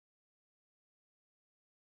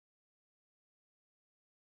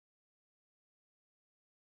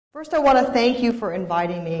First, I want to thank you for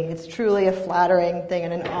inviting me. It's truly a flattering thing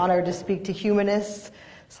and an honor to speak to humanists.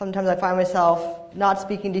 Sometimes I find myself not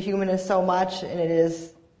speaking to humanists so much, and it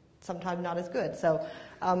is sometimes not as good. So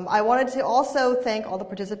I wanted to also thank all the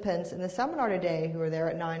participants in the seminar today who were there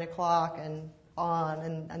at 9 o'clock and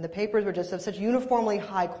on, and the papers were just of such uniformly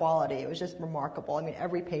high quality. It was just remarkable. I mean,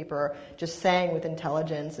 every paper just sang with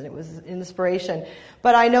intelligence, and it was an inspiration.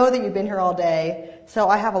 But I know that you've been here all day, so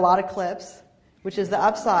I have a lot of clips, which is the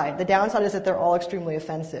upside. The downside is that they're all extremely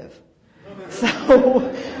offensive.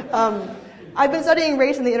 So I've been studying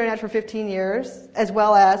race on the internet for 15 years, as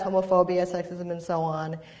well as homophobia, sexism, and so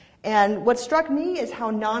on. And what struck me is how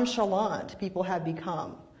nonchalant people have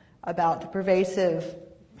become about the pervasive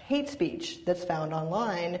hate speech that's found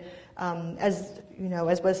online. As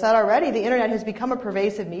was said already, the internet has become a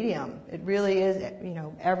pervasive medium. It really is,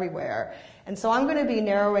 everywhere. And so I'm going to be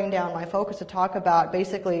narrowing down my focus to talk about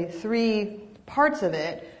basically three parts of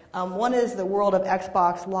it. One is the world of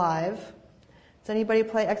Xbox Live. Does anybody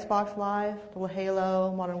play Xbox Live? Little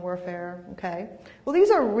Halo, Modern Warfare? Okay. Well,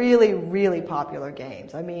 these are really, really popular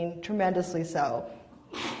games. I mean, tremendously so.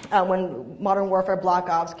 When Modern Warfare Black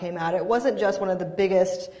Ops came out, it wasn't just one of the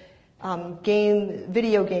biggest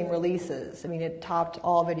video game releases. I mean, it topped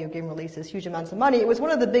all video game releases, huge amounts of money. It was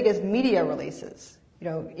one of the biggest media releases.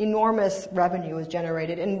 Enormous revenue was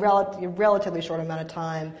generated in a relatively short amount of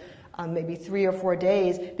time. Maybe 3 or 4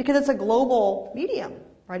 days, because it's a global medium,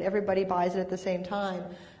 right? Everybody buys it at the same time.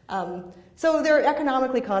 So they're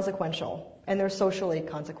economically consequential, and they're socially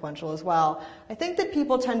consequential as well. I think that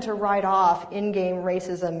people tend to write off in-game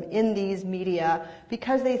racism in these media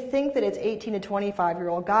because they think that it's 18 to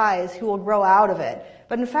 25-year-old guys who will grow out of it.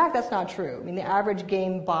 But in fact, that's not true. I mean, the average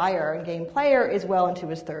game buyer and game player is well into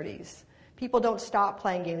his 30s. People don't stop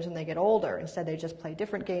playing games when they get older. Instead, they just play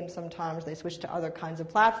different games sometimes. They switch to other kinds of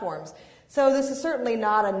platforms. So this is certainly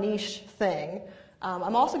not a niche thing.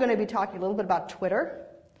 I'm also going to be talking a little bit about Twitter,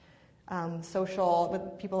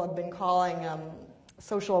 what people have been calling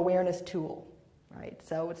social awareness tool, right?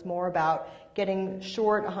 So it's more about getting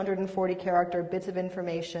short 140-character bits of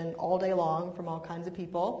information all day long from all kinds of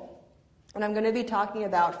people. And I'm going to be talking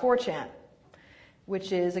about 4chan,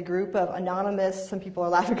 which is a group of anonymous, some people are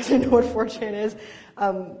laughing because they know what 4chan is.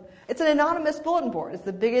 It's an anonymous bulletin board. It's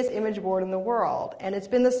the biggest image board in the world. And it's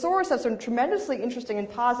been the source of some tremendously interesting and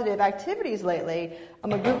positive activities lately.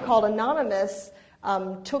 A group called Anonymous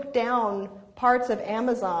took down parts of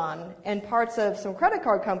Amazon and parts of some credit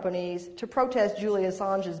card companies to protest Julian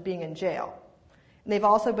Assange's being in jail. And they've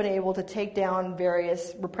also been able to take down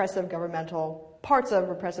various parts of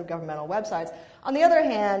repressive governmental websites. On the other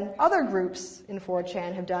hand, other groups in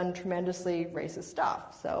 4chan have done tremendously racist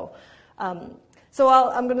stuff. So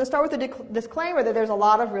I'm going to start with a disclaimer that there's a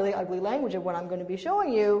lot of really ugly language in what I'm going to be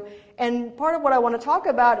showing you. And part of what I want to talk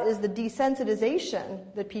about is the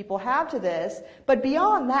desensitization that people have to this. But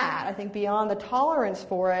beyond that, I think beyond the tolerance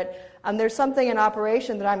for it, there's something in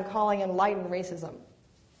operation that I'm calling enlightened racism.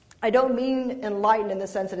 I don't mean enlightened in the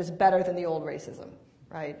sense that it's better than the old racism.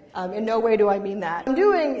 Right? In no way do I mean that. What I'm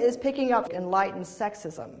doing is picking up Enlightened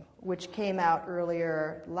Sexism, which came out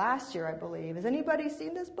earlier last year, I believe. Has anybody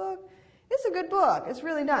seen this book? It's a good book. It's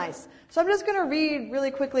really nice. So I'm just going to read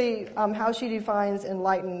really quickly how she defines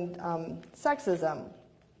enlightened sexism.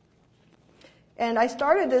 And I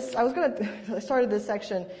started this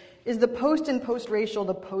section, is the post and post-racial,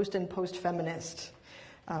 the post and post-feminist.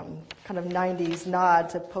 Kind of 90s nod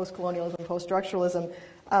to post-colonialism, post-structuralism.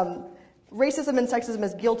 Racism and sexism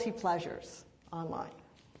as guilty pleasures online.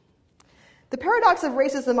 The paradox of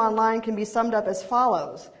racism online can be summed up as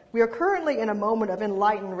follows. We are currently in a moment of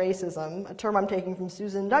enlightened racism, a term I'm taking from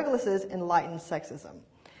Susan Douglas's Enlightened Sexism.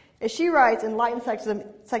 As she writes, enlightened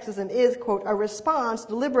sexism is, quote, a response,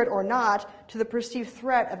 deliberate or not, to the perceived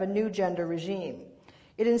threat of a new gender regime.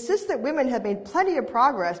 It insists that women have made plenty of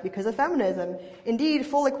progress because of feminism. Indeed,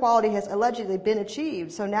 full equality has allegedly been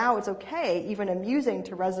achieved, so now it's okay, even amusing,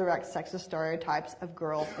 to resurrect sexist stereotypes of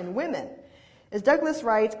girls and women. As Douglas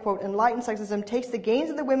writes, quote, enlightened sexism takes the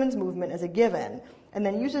gains of the women's movement as a given, and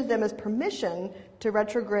then uses them as permission to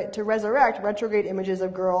resurrect retrograde images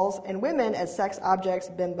of girls and women as sex objects,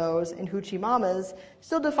 bimbos, and hoochie mamas,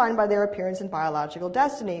 still defined by their appearance and biological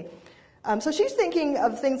destiny. So she's thinking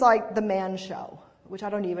of things like The Man Show, which I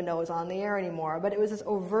don't even know is on the air anymore, but it was this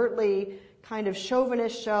overtly kind of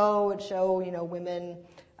chauvinist show. It showed, women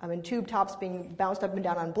in tube tops being bounced up and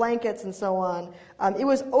down on blankets and so on. It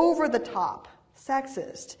was over the top,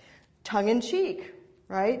 sexist, tongue-in-cheek,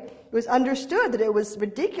 right? It was understood that it was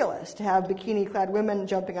ridiculous to have bikini-clad women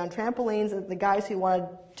jumping on trampolines, and the guys who wanted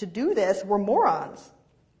to do this were morons.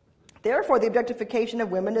 Therefore, the objectification of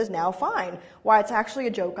women is now fine. Why, it's actually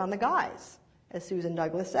a joke on the guys, as Susan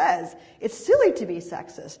Douglas says. It's silly to be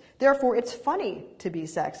sexist. Therefore, it's funny to be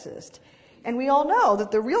sexist. And we all know that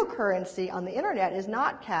the real currency on the internet is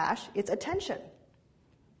not cash, it's attention.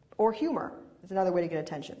 Or humor is another way to get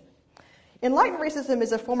attention. Enlightened racism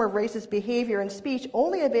is a form of racist behavior and speech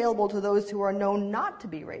only available to those who are known not to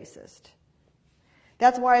be racist.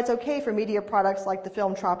 That's why it's okay for media products like the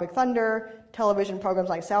film Tropic Thunder, television programs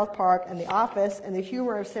like South Park and The Office, and the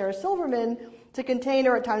humor of Sarah Silverman to contain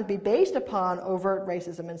or at times be based upon overt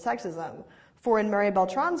racism and sexism. For in Mary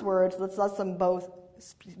Beltran's words, let's let them both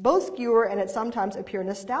skewer and it sometimes appear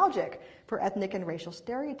nostalgic for ethnic and racial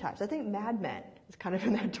stereotypes. I think Mad Men is kind of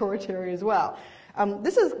in that territory as well.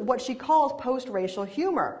 This is what she calls post-racial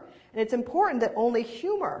humor. And it's important that only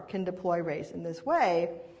humor can deploy race in this way.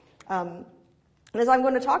 And as I'm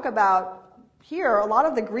going to talk about here, a lot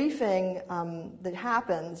of the griefing that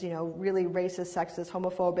happens, really racist, sexist,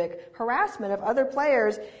 homophobic harassment of other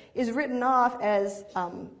players is written off as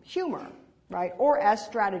humor, right? Or as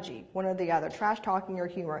strategy, one or the other, trash talking or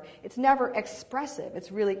humor. It's never expressive.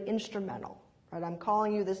 It's really instrumental, right? I'm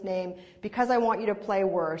calling you this name because I want you to play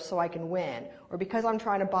worse so I can win, or because I'm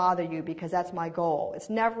trying to bother you because that's my goal. It's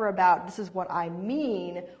never about this is what I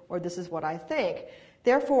mean or this is what I think.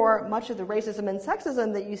 Therefore, much of the racism and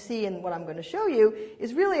sexism that you see in what I'm going to show you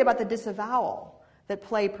is really about the disavowal that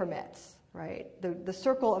play permits, right? The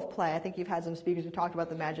circle of play, I think you've had some speakers who talked about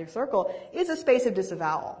the magic circle, is a space of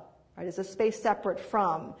disavowal, right? It's a space separate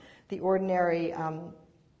from the ordinary kind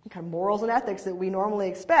of morals and ethics that we normally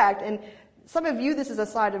expect. And some have viewed this as a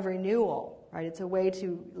site of renewal, right? It's a way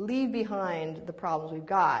to leave behind the problems we've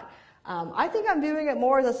got. I think I'm viewing it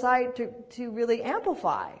more as a site to really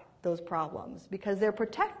amplify those problems because they're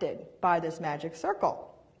protected by this magic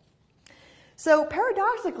circle. So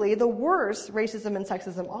paradoxically, the worse racism and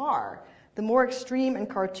sexism are, the more extreme and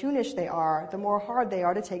cartoonish they are, the more hard they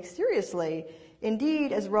are to take seriously.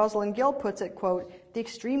 Indeed, as Rosalind Gill puts it, quote, the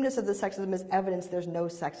extremeness of the sexism is evidence there's no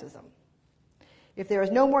sexism. If there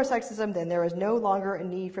is no more sexism, then there is no longer a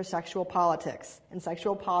need for sexual politics, and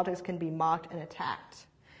sexual politics can be mocked and attacked.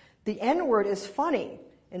 The N-word is funny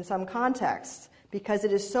in some contexts, because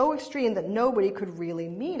it is so extreme that nobody could really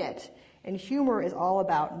mean it, and humor is all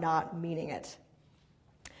about not meaning it.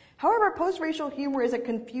 However, post-racial humor is a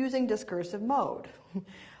confusing discursive mode.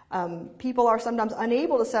 People are sometimes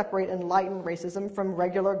unable to separate enlightened racism from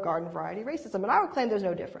regular garden variety racism, and I would claim there's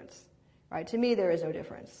no difference. Right? To me, there is no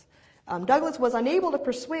difference. Douglas was unable to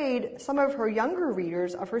persuade some of her younger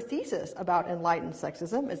readers of her thesis about enlightened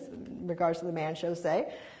sexism, as in regards to the Man Show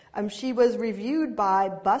say. She was reviewed by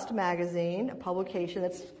Bust magazine, a publication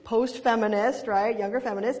that's post-feminist, right, younger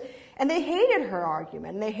feminist, and they hated her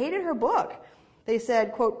argument, and they hated her book. They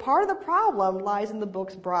said, quote, part of the problem lies in the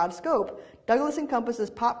book's broad scope. Douglas encompasses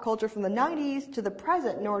pop culture from the 90s to the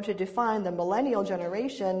present in order to define the millennial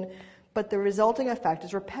generation, but the resulting effect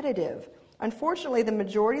is repetitive. Unfortunately, the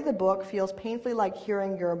majority of the book feels painfully like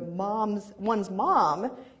hearing one's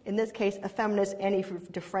mom, in this case, a feminist Annie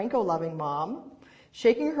DeFranco-loving mom,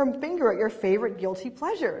 shaking her finger at your favorite guilty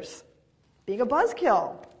pleasures, being a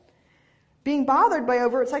buzzkill. Being bothered by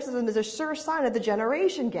overt sexism is a sure sign of the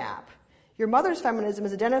generation gap. Your mother's feminism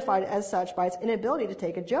is identified as such by its inability to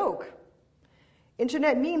take a joke.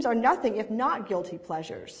 Internet memes are nothing if not guilty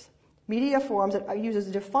pleasures. Media forums that users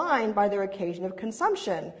are defined by their occasion of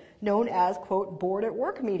consumption, known as, quote, bored at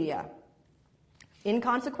work media.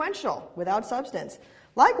 Inconsequential, without substance.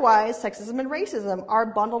 Likewise, sexism and racism are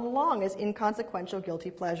bundled along as inconsequential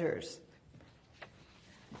guilty pleasures.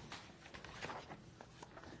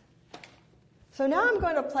 So now I'm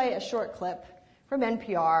going to play a short clip from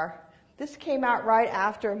NPR. This came out right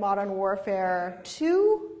after Modern Warfare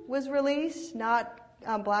 2 was released, not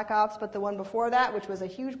Black Ops, but the one before that, which was a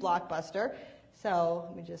huge blockbuster. So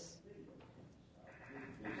let me just...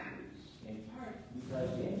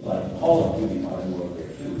 Like Call of Duty Modern Warfare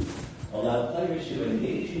 2 allow players to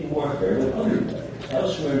engage in warfare with other players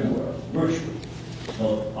elsewhere in the world, virtually. It's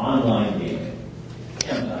called online gaming.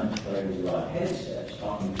 Sometimes players are on headsets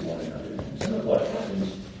talking to one another. And some of what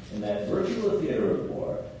happens in that virtual theater of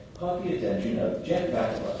war caught the attention of Jeff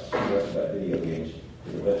Baccarat, who works about video games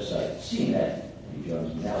for the website CNET. He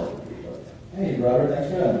joins me now. Hey, Robert,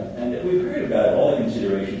 thanks for having me. And we've heard about all the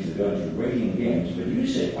considerations that go into rating games, but you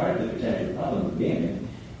said part of the potential problem with gaming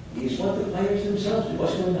is what the players themselves do.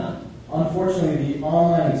 What's going on? Unfortunately, the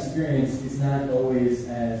online experience is not always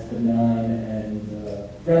as benign and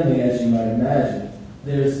friendly as you might imagine.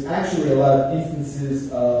 There's actually a lot of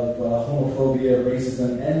instances of homophobia,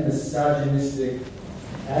 racism, and misogynistic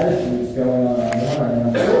attitudes going on online,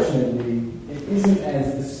 and unfortunately, it isn't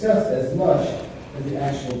as discussed to the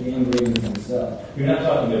actual game ratings themselves. You're not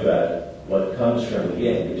talking about what comes from the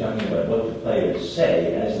game. You're talking about what the players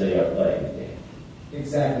say as they are playing the game.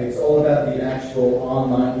 Exactly. It's all about the actual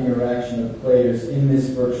online interaction of players in this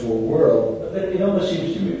virtual world. But it almost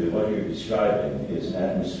seems to me that what you're describing is an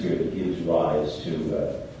atmosphere that gives rise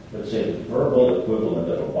to, let's say, the verbal equivalent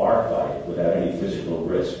of a bar fight without any physical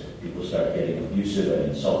risk. People start getting abusive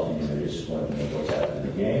and insulting and they're disappointed in what's happened in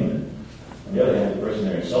the game. And on the other hand, the person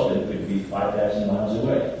they're insulting could be 5,000 miles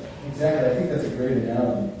away. Exactly. I think that's a great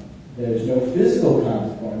analogy. There's no physical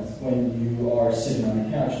consequence when you are sitting on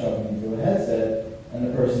a couch talking into a headset, and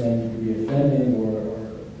the person that you could be offending or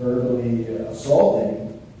verbally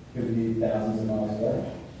assaulting could be thousands of miles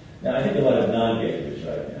away. Now, I think a lot of non-gamers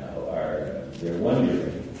right now they're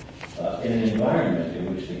wondering, in an environment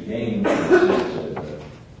in which the game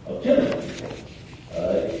is killing people,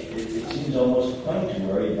 it seems almost quaint to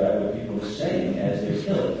worry about what people are saying as they're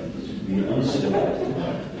killing them. This would be an uncivilized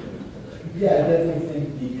environment. Yeah, I definitely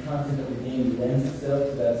think the content of the game lends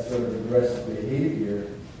itself to that sort of aggressive behavior.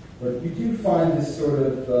 But you do find this sort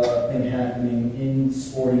of thing happening in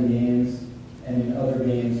sporting games and in other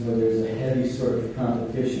games where there's a heavy sort of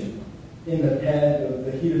competition. In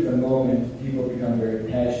the heat of the moment, people become very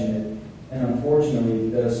passionate, and unfortunately,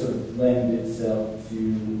 it does sort of lend itself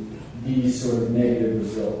to these sort of negative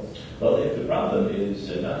results. Well, if the problem is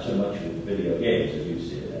not so much with video games, as you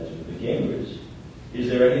see it, as with the gamers, is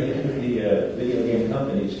there anything that the video game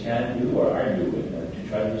companies can do or are doing to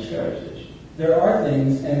try to discourage this? There are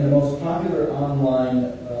things, and the most popular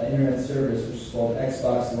online internet service, which is called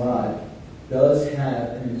Xbox Live, does have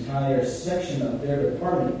an entire section of their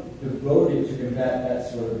department devoted to combat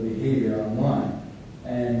that sort of behavior online.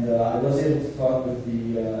 And I was able to talk with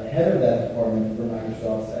the head of that department for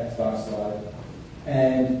Microsoft's Xbox Live,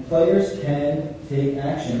 and players can take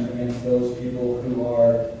action against those people who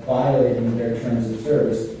are violating their terms of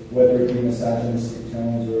service, whether it be misogynistic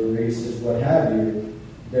tones or racist, what have you.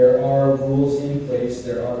 There are rules in place,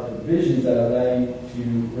 there are provisions that allow you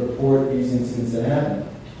to report these incidents that happen.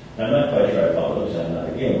 I'm not quite sure I follow because I'm not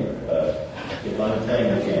a gamer. If I'm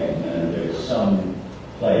playing a game and there's some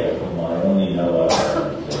player whom I only know of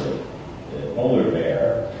the polar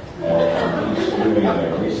bear and he's doing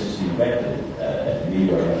a racist invective at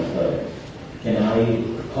me or another player, can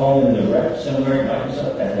I call in the rep somewhere at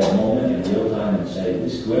Microsoft at that moment in real time and say,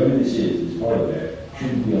 whoever this is, this polar bear,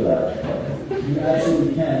 shouldn't be allowed to play? You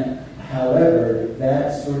absolutely can. However,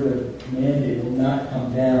 that sort of mandate will not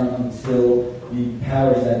come down until the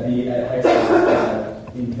powers that be at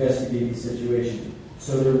Xbox investigate the situation.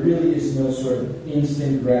 So there really is no sort of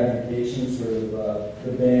instant gratification, sort of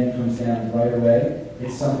the ban comes down right away.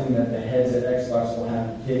 It's something that the heads at Xbox will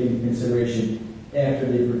have to take into consideration after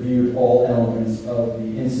they've reviewed all elements of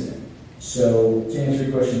the incident. So to answer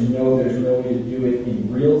your question, no, there's no way to do it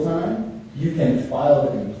in real time. You can file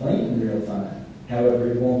a complaint in real time.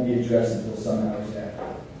 However, it won't be addressed until some hours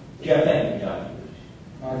after. Jeff, thank you for talking to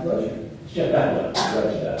us. My pleasure. It's Jeff Battle, who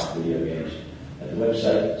writes about video games at the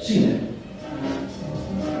website CNET.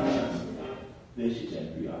 This is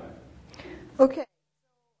NPR. Okay.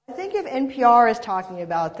 I think if NPR is talking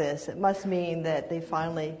about this, it must mean that they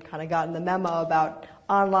finally kind of gotten the memo about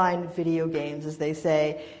online video games, as they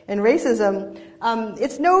say, and racism.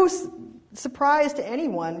 It's no surprise to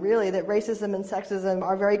anyone, really, that racism and sexism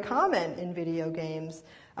are very common in video games.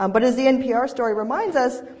 But as the NPR story reminds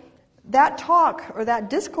us, that talk or that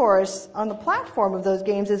discourse on the platform of those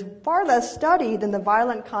games is far less studied than the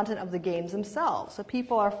violent content of the games themselves. So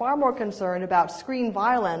people are far more concerned about screen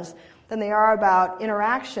violence than they are about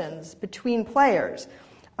interactions between players.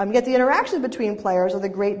 Yet the interactions between players are the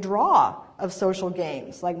great draw of social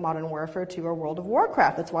games like Modern Warfare 2 or World of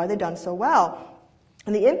Warcraft. That's why they've done so well.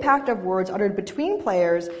 And the impact of words uttered between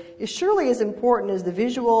players is surely as important as the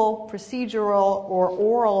visual, procedural, or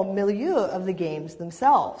oral milieu of the games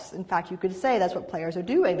themselves. In fact, you could say that's what players are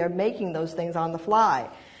doing. They're making those things on the fly.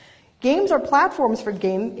 Games are platforms for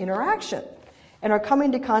game interaction and are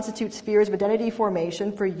coming to constitute spheres of identity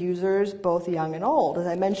formation for users both young and old. As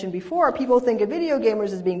I mentioned before, people think of video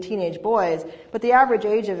gamers as being teenage boys, but the average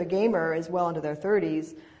age of a gamer is well into their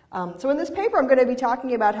 30s. So in this paper, I'm going to be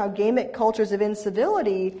talking about how gamic cultures of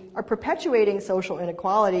incivility are perpetuating social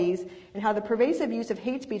inequalities and how the pervasive use of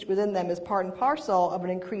hate speech within them is part and parcel of an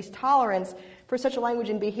increased tolerance for such a language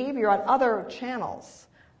and behavior on other channels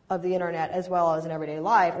of the internet as well as in everyday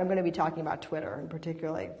life. And I'm going to be talking about Twitter in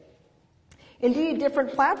particular. Indeed,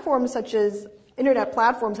 different platforms such as internet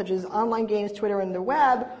platforms such as online games, Twitter, and the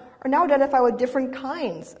web are now identified with different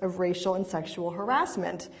kinds of racial and sexual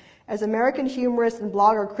harassment. As American humorist and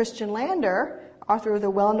blogger Christian Lander author of the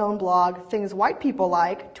well-known blog Things White People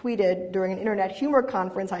Like, tweeted during an internet humor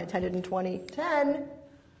conference I attended in 2010,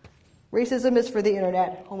 "Racism is for the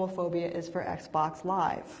internet, homophobia is for Xbox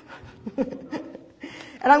Live."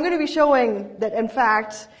 And I'm going to be showing that, in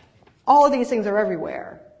fact, all of these things are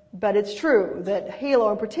everywhere. But it's true that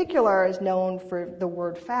Halo in particular is known for the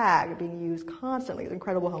word fag being used constantly with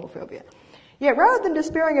incredible homophobia. Yet rather than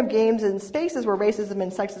despairing of games and spaces where racism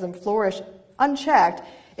and sexism flourish unchecked,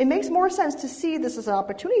 it makes more sense to see this as an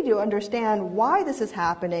opportunity to understand why this is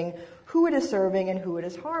happening, who it is serving, and who it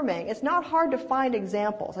is harming. It's not hard to find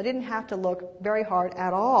examples. I didn't have to look very hard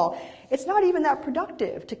at all. It's not even that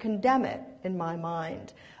productive to condemn it, in my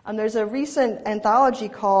mind. There's a recent anthology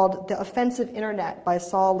called The Offensive Internet by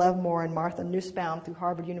Saul Levmore and Martha Nussbaum through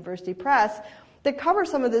Harvard University Press that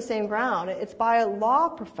covers some of the same ground. It's by law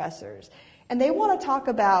professors. And they want to talk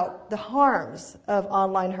about the harms of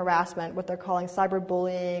online harassment, what they're calling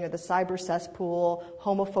cyberbullying or the cyber cesspool,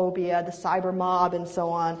 homophobia, the cyber mob, and so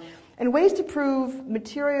on, and ways to prove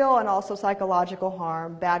material and also psychological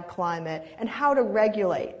harm, bad climate, and how to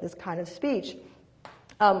regulate this kind of speech.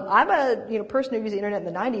 I'm a person who used the internet in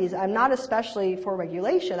the 90s. I'm not especially for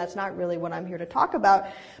regulation. That's not really what I'm here to talk about,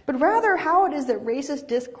 but rather how it is that racist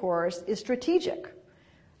discourse is strategic,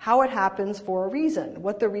 how it happens for a reason,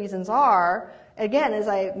 what the reasons are. Again, as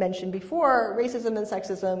I mentioned before, racism and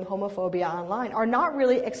sexism, homophobia online are not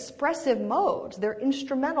really expressive modes. They're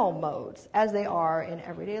instrumental modes, as they are in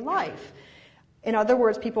everyday life. In other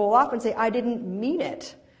words, people will often say, "I didn't mean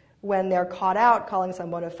it," when they're caught out calling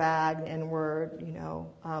someone a fag, N-word,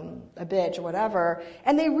 a bitch or whatever.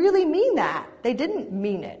 And they really mean that. They didn't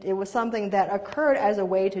mean it. It was something that occurred as a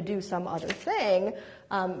way to do some other thing.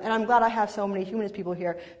 And I'm glad I have so many humanist people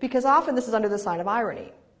here, because often this is under the sign of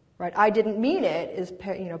irony. Right? "I didn't mean it" is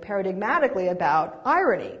paradigmatically about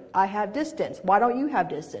irony. I have distance. Why don't you have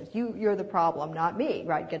distance? You're the problem, not me.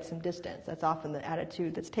 Right? Get some distance. That's often the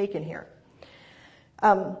attitude that's taken here.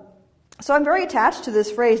 So I'm very attached to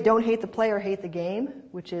this phrase, "Don't hate the player, hate the game,"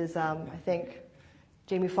 which is, I think,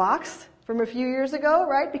 Jamie Foxx from a few years ago,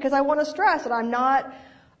 right? Because I want to stress that I'm not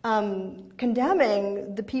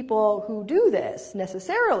condemning the people who do this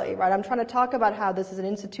necessarily, right? I'm trying to talk about how this is an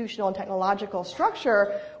institutional and technological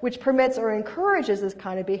structure which permits or encourages this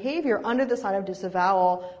kind of behavior under the sign of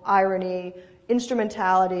disavowal, irony,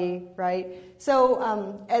 instrumentality, right? So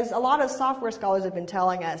as a lot of software scholars have been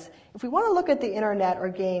telling us, if we want to look at the internet or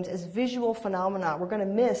games as visual phenomena, we're going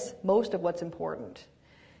to miss most of what's important.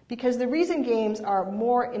 Because the reason games are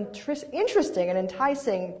more interesting and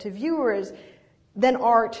enticing to viewers than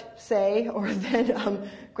art, say, or than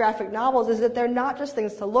graphic novels, is that they're not just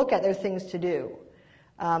things to look at, they're things to do.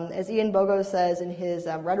 As Ian Bogo says in his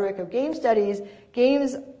Rhetoric of Game Studies,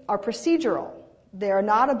 games are procedural. They're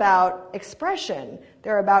not about expression,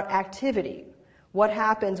 they're about activity. What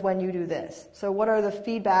happens when you do this? So what are the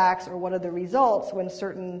feedbacks or what are the results when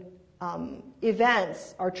certain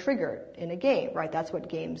events are triggered in a game, right? That's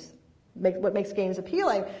what what makes games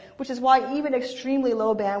appealing, which is why even extremely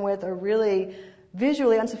low bandwidth or really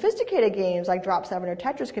visually unsophisticated games like Drop 7 or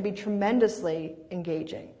Tetris can be tremendously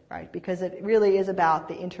engaging, right? Because it really is about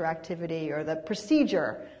the interactivity or the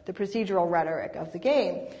procedural rhetoric of the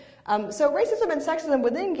game. So racism and sexism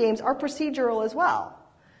within games are procedural as well.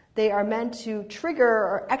 They are meant to trigger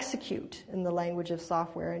or execute, in the language of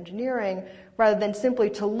software engineering, rather than simply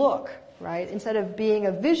to look, right? Instead of being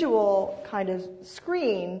a visual kind of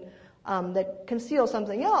screen that conceals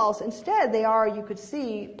something else, instead they are, you could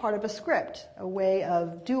see, part of a script, a way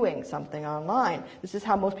of doing something online. This is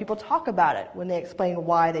how most people talk about it when they explain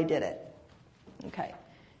why they did it. Okay.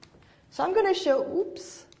 So I'm going to show,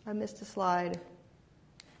 oops, I missed a slide.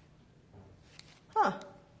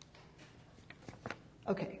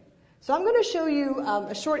 Okay. So I'm going to show you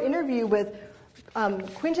a short interview with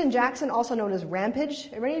Quinton Jackson, also known as Rampage.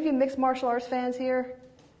 Are any of you mixed martial arts fans here?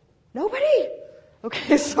 Nobody?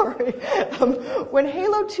 Okay, sorry. When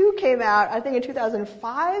Halo 2 came out, I think in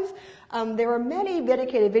 2005, there were many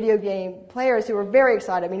dedicated video game players who were very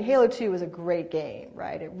excited. I mean, Halo 2 was a great game,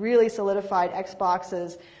 right? It really solidified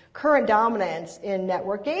Xbox's current dominance in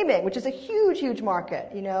network gaming, which is a huge, huge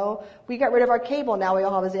market. We got rid of our cable. Now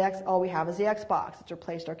all we have is the Xbox. It's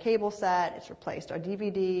replaced our cable set. It's replaced our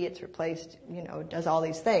DVD. It's replaced, it does all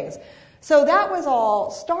these things. So that was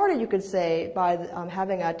all started, you could say, by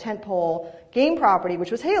having a tentpole game property,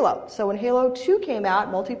 which was Halo. So when Halo 2 came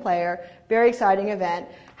out, multiplayer, very exciting event.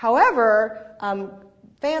 However,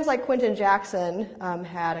 fans like Quinton Jackson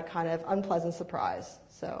had a kind of unpleasant surprise.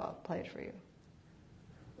 So I'll play it for you.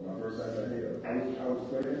 When I first started Halo, I was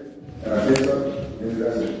playing, and I did something, and I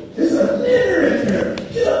said, "It's a nigger in here!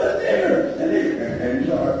 Get up a nigger!"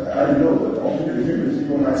 And I didn't know, but only thing that is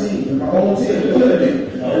you on my team, and my whole team is killing me.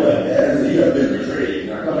 You have been betrayed.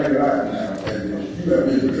 Now come back alive now. You have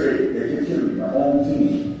been betrayed. They can kill me, my own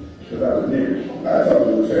team, because I was nigger. I thought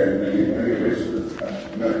it was sad when I get racist. I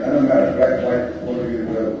don't matter, black, white,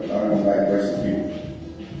 whatever, I don't like racist people.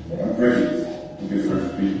 I'm prejudiced against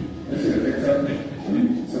racist people. They said if they something,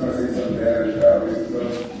 when somebody say something bad about racist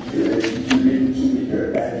stuff, you give me their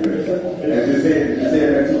address. And I just said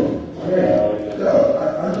that to them.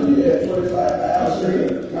 I know you had 25 hours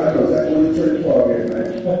straight. I know exactly what you're trying to call again, man.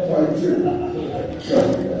 Why you true? Trust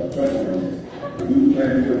me. If we play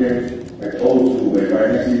video games like old school, like right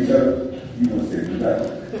next to each other, you want to say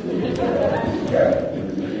nothing.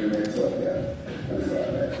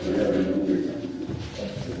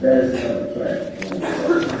 That is another plan.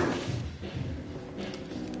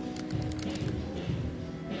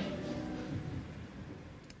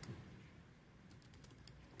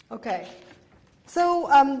 Okay. So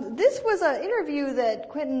this was an interview that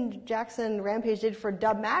Quentin Jackson Rampage did for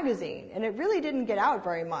Dub Magazine, and it really didn't get out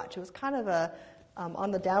very much. It was kind of a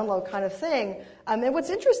on the download kind of thing. And what's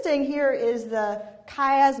interesting here is the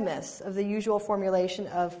chiasmus of the usual formulation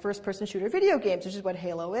of first-person shooter video games, which is what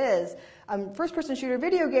Halo is. First-person shooter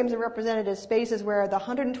video games are represented as spaces where the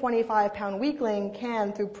 125-pound weakling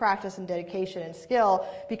can, through practice and dedication and skill,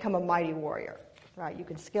 become a mighty warrior. Right? You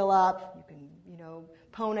can skill up, you can,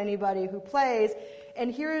 pwn anybody who plays.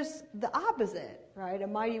 And here's the opposite, right? A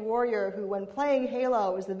mighty warrior who, when playing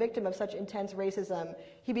Halo, is the victim of such intense racism,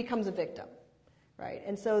 he becomes a victim, right?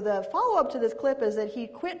 And so the follow-up to this clip is that he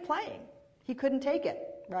quit playing. He couldn't take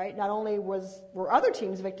it, right? Not only were other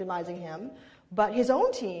teams victimizing him, but his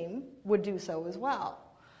own team would do so as well.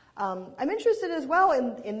 I'm interested as well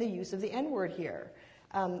in the use of the N-word here.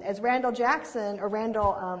 As Randall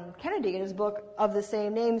Kennedy in his book of the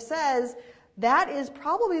same name says, that is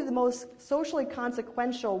probably the most socially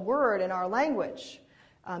consequential word in our language.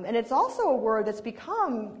 And it's also a word that's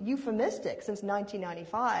become euphemistic since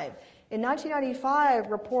 1995. In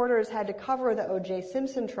 1995, reporters had to cover the O.J.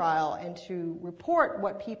 Simpson trial and to report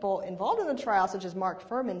what people involved in the trial, such as Mark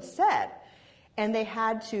Furman, said. And they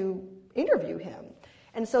had to interview him.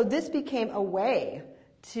 And so this became a way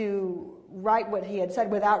to write what he had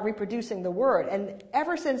said without reproducing the word. And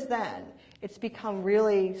ever since then, it's become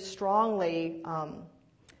really strongly,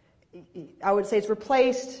 I would say it's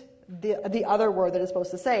replaced the other word that it's supposed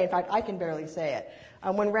to say. In fact, I can barely say it.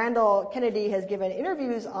 When Randall Kennedy has given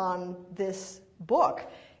interviews on this book,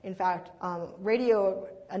 in fact, radio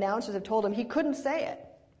announcers have told him he couldn't say it,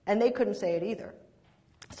 and they couldn't say it either.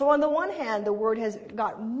 So on the one hand, the word has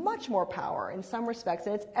got much more power in some respects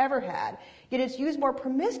than it's ever had, yet it's used more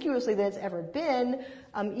promiscuously than it's ever been,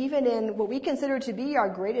 even in what we consider to be our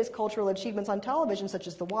greatest cultural achievements on television, such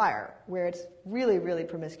as The Wire, where it's really, really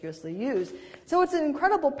promiscuously used. So it's an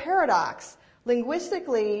incredible paradox,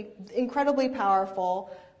 linguistically incredibly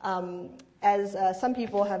powerful. As some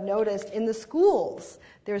people have noticed, in the schools,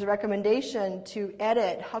 there's a recommendation to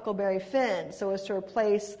edit Huckleberry Finn so as to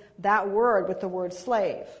replace that word with the word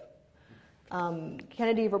slave.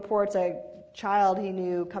 Kennedy reports a child he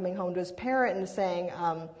knew coming home to his parent and saying,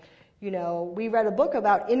 we read a book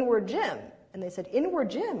about inward Jim. And they said, inward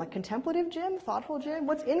Jim, like contemplative Jim, thoughtful Jim?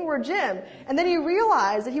 What's inward Jim? And then he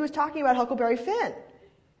realized that he was talking about Huckleberry Finn.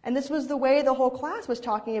 And this was the way the whole class was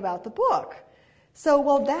talking about the book. So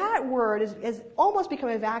while that word has almost become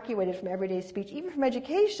evacuated from everyday speech, even from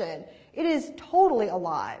education, it is totally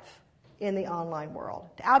alive in the online world,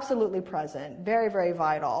 absolutely present, very, very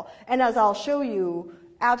vital, and as I'll show you,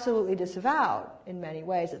 absolutely disavowed in many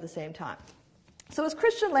ways at the same time. So as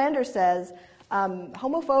Christian Lander says,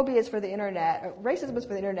 homophobia is for the internet, racism is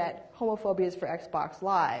for the internet, homophobia is for Xbox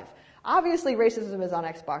Live. Obviously, racism is on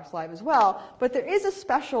Xbox Live as well, but there is a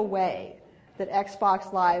special way that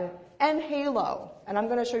Xbox Live and Halo, and I'm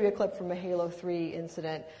going to show you a clip from a Halo 3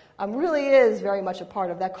 incident, really is very much a part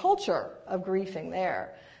of that culture of griefing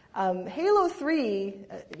there. Halo 3,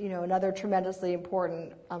 another tremendously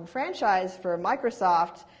important franchise for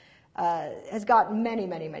Microsoft, has got many,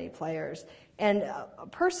 many, many players. And a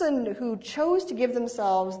person who chose to give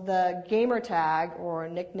themselves the gamer tag or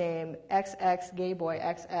nickname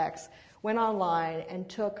XXGayBoyXX went online and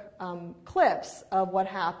took clips of what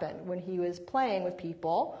happened when he was playing with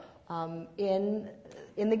people in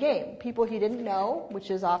the game. People he didn't know,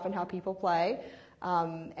 which is often how people play.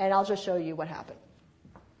 And I'll just show you what happened.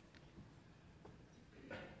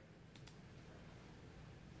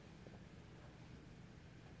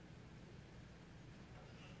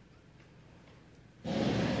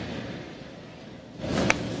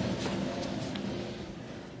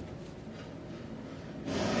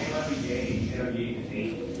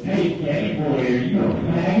 Hey, gay boy, are you a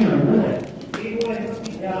fag or what?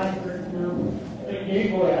 Hey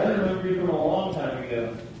boy, I remember you from a long time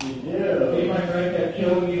ago. You do. Hey, my friend kept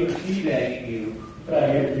killing you and teabagging you. I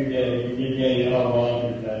guess you get it all wrong.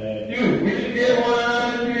 Dude, we should get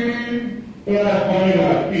one, dude. Yeah, that's funny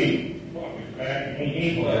about feet.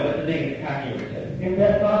 Hey boy, what's the thing that cocky with it? If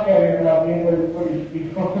that's not going to help me, what do you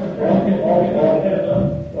speak from? I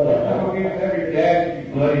don't give every dad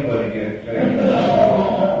to bloody gets it.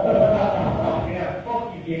 Yeah,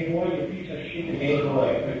 fuck you, gay boy, you piece of shit. Gay boy,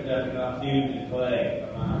 put nothing off dudes to play.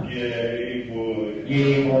 Come on. Gay boy.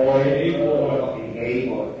 Gay boy. Gay boy. Fucking gay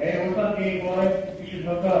boy. Hey, what's up, gay boy? You should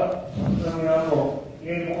hook up. Some uncle.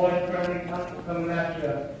 Gay boy, friendly couple coming at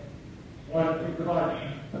you. One, two, punch.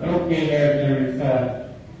 Okay, there's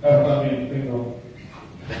a fucking single.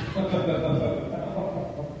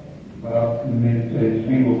 Well, you mean to say,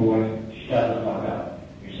 single boy, shut the fuck up.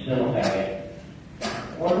 You're still a faggot.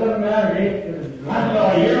 Well, it doesn't matter, I'm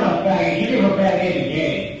sorry, you're not a faggot. You're a faggot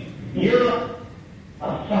again. You're a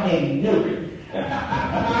fucking nuke.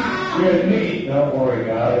 You're a nuke. Don't worry,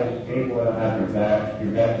 guys. People will have your back.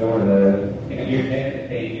 Your back door there. If you're dead to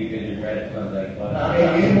say you because your bread smells like fun.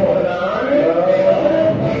 Hey, boy, what's up?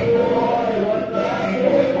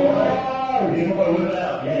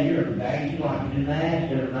 Yeah, you're a faggot. You want to do that?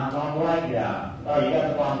 There's not long like that. Oh, you got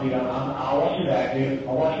the bomb beat on. I'll watch your back, dude.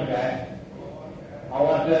 I'll watch your back. I'll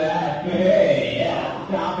watch that. Hey, yeah.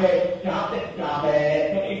 Stop it. Stop it. Stop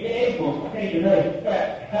it. Hey, boom. Take your legs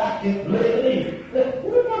back. Back in bleeding.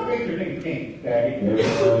 Who's my picture thing king, faggot?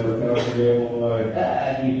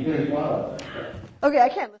 You should swallow. Okay, I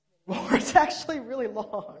can't listen anymore. It's actually really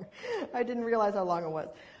long. I didn't realize how long it was.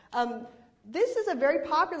 This is a very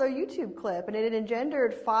popular YouTube clip, and it had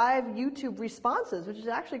engendered 5 YouTube responses, which is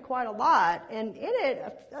actually quite a lot. And in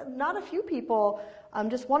it, not a few people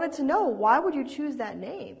just wanted to know, why would you choose that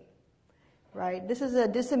name? Right? This is a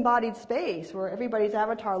disembodied space where everybody's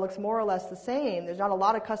avatar looks more or less the same. There's not a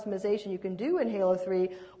lot of customization you can do in Halo 3.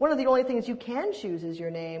 One of the only things you can choose is your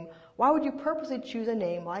name. Why would you purposely choose a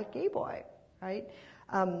name like Gay Boy? Right?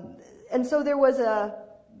 And so there was a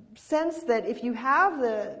sense that if you have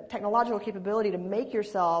the technological capability to make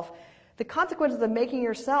yourself, the consequences of making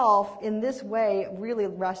yourself in this way really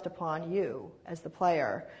rest upon you as the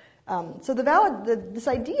player. So this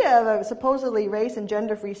idea of a supposedly race and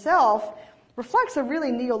gender-free self reflects a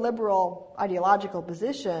really neoliberal ideological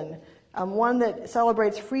position, one that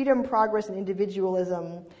celebrates freedom, progress, and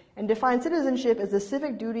individualism, and defines citizenship as the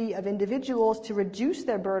civic duty of individuals to reduce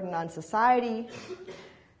their burden on society,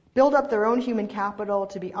 build up their own human capital,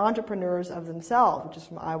 to be entrepreneurs of themselves, which is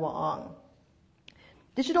from Ai Wang.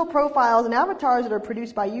 Digital profiles and avatars that are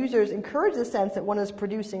produced by users encourage the sense that one is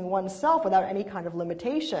producing oneself without any kind of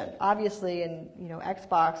limitation. Obviously, in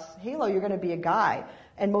Xbox Halo, you're going to be a guy,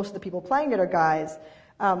 and most of the people playing it are guys.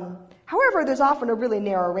 However, there's often a really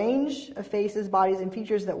narrow range of faces, bodies, and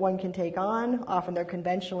features that one can take on. Often they're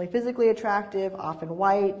conventionally physically attractive, often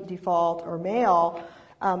white, default, or male.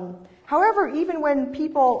 However, even when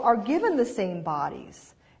people are given the same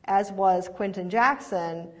bodies, as was Quentin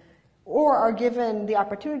Jackson, or are given the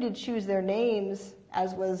opportunity to choose their names,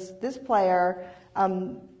 as was this player,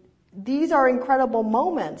 these are incredible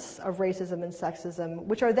moments of racism and sexism,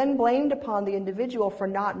 which are then blamed upon the individual for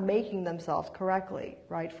not making themselves correctly,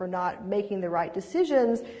 right? For not making the right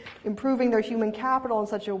decisions, improving their human capital in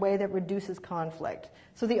such a way that reduces conflict.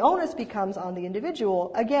 So the onus becomes on the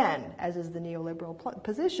individual, again, as is the neoliberal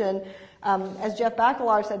position. As Jeff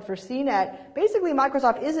Bakalar said for CNET, basically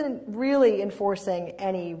Microsoft isn't really enforcing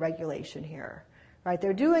any regulation here, right?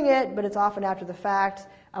 They're doing it, but it's often after the fact.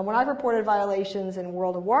 When I've reported violations in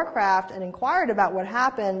World of Warcraft and inquired about what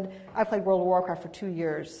happened, I played World of Warcraft for 2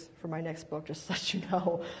 years for my next book, just so that you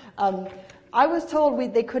know. I was told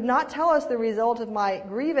they could not tell us the result of my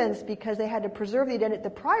grievance because they had to preserve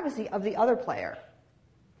the privacy of the other player.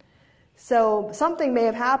 So something may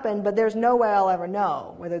have happened, but there's no way I'll ever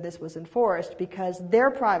know whether this was enforced because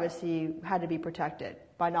their privacy had to be protected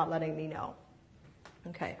by not letting me know.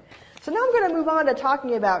 Okay. So now I'm going to move on to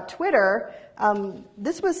talking about Twitter.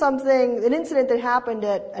 This was an incident that happened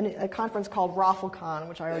at a conference called RaffleCon,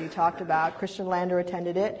 which I already talked about. Christian Lander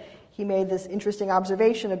attended it. He made this interesting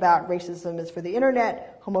observation about racism is for the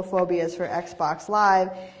internet, homophobia is for Xbox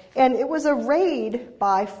Live. And it was a raid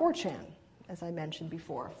by 4chan, as I mentioned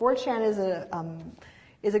before. 4chan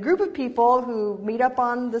is a group of people who meet up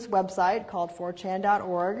on this website called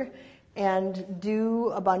 4chan.org and do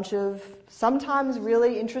a bunch of sometimes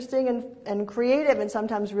really interesting and creative and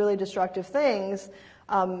sometimes really destructive things.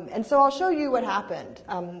 And so I'll show you what happened.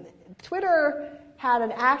 Twitter had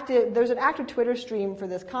there's an active Twitter stream for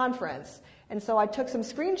this conference. And so I took some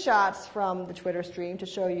screenshots from the Twitter stream to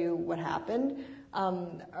show you what happened.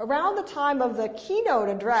 Around the time of the keynote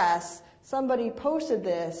address, somebody posted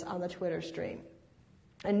this on the Twitter stream.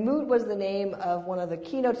 And Moot was the name of one of the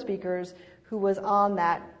keynote speakers who was on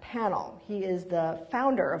that panel. He is the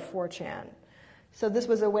founder of 4chan. So this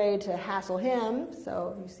was a way to hassle him.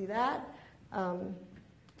 So you see that.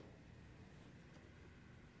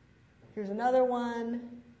 Here's another one.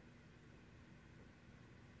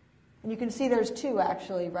 And you can see there's two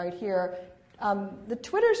actually right here. The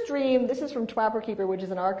Twitter stream, this is from Twapperkeeper, which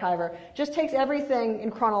is an archiver, just takes everything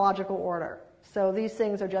in chronological order. So these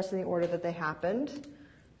things are just in the order that they happened.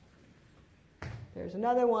 There's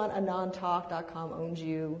another one, anontalk.com owns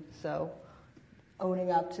you, so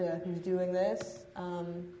owning up to who's doing this.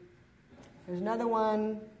 There's another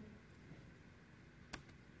one.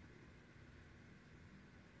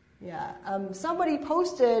 Yeah, somebody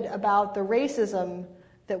posted about the racism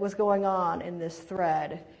that was going on in this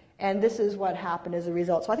thread, and this is what happened as a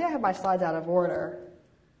result. So I think I have my slides out of order.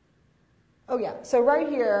 Oh yeah, so right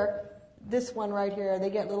here, this one right here,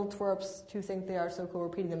 they get little twerps who think they are so cool,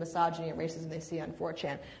 repeating the misogyny and racism they see on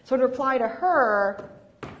 4chan. So in reply to her,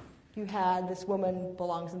 you had this woman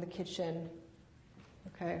belongs in the kitchen.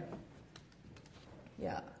 Okay.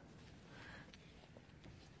 Yeah.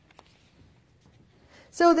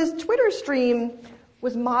 So this Twitter stream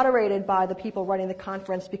was moderated by the people running the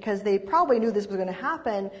conference because they probably knew this was going to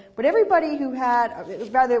happen, but everybody who had,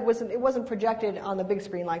 rather it wasn't projected on the big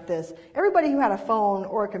screen like this. Everybody who had a phone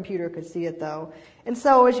or a computer could see it though. And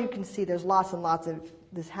so as you can see, there's lots and lots of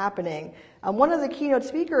this happening. One of the keynote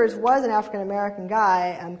speakers was an African-American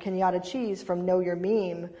guy, Kenyatta Cheese from Know Your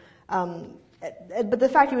Meme. But the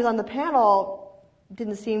fact he was on the panel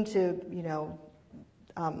didn't seem to,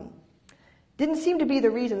 didn't seem to be the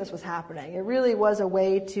reason this was happening. It really was a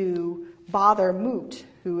way to bother Moot,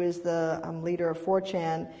 who is the leader of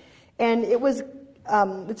 4chan. And it was,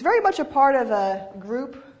 it's very much a part of a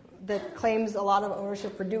group that claims a lot of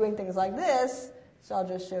ownership for doing things like this. So I'll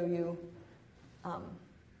just show you.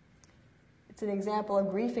 It's an example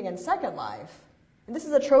of griefing in Second Life. And this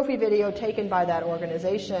is a trophy video taken by that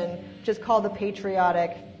organization, which is called the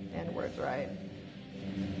Patriotic N-Words, right?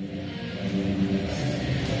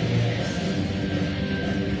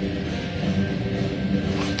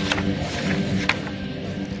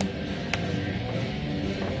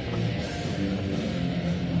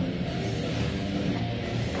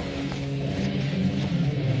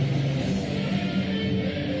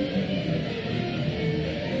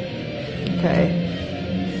 Okay.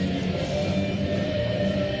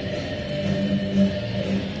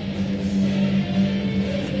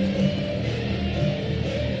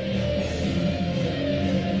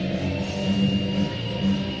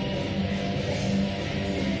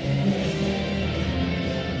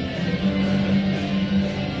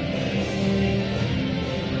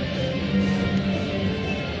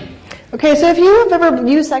 Okay, so if you have ever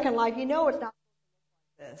used Second Life, you know it's not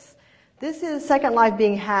like this. This is Second Life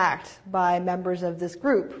being hacked by members of this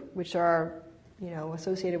group, which are,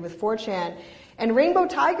 associated with 4chan. And Rainbow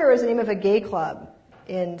Tiger is the name of a gay club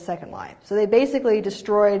in Second Life. So they basically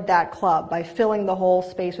destroyed that club by filling the whole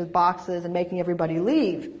space with boxes and making everybody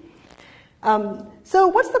leave. So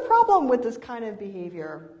what's the problem with this kind of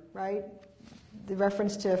behavior, right? The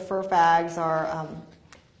reference to fur fags are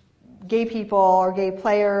gay people or gay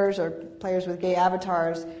players or players with gay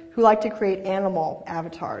avatars who like to create animal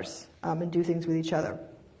avatars and do things with each other.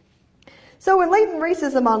 So in latent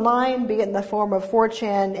racism online, be it in the form of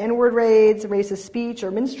 4chan N-word raids, racist speech, or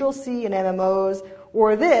minstrelsy in MMOs,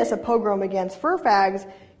 or this, a pogrom against fur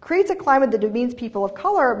fags, creates a climate that demeans people of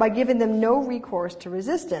color by giving them no recourse to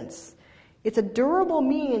resistance. It's a durable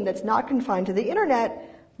mean that's not confined to the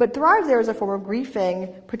internet, but thrives there as a form of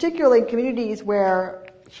griefing, particularly in communities where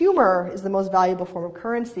humor is the most valuable form of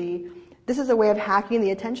currency. This is a way of hacking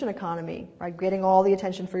the attention economy, right? Getting all the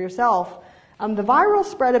attention for yourself. The viral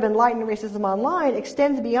spread of enlightened racism online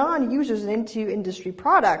extends beyond users and into industry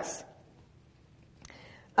products.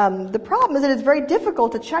 The problem is that it's very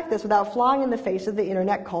difficult to check this without flying in the face of the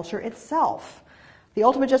internet culture itself. The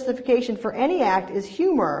ultimate justification for any act is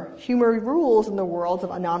humor. Humor rules in the worlds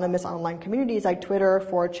of anonymous online communities like Twitter,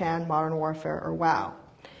 4chan, Modern Warfare, or WoW.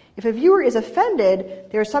 If a viewer is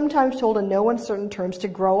offended, they are sometimes told in no uncertain terms to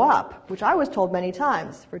grow up, which I was told many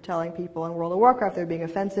times for telling people in World of Warcraft they're being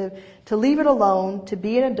offensive, to leave it alone, to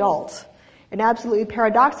be an adult. An absolutely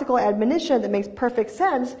paradoxical admonition that makes perfect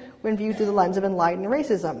sense when viewed through the lens of enlightened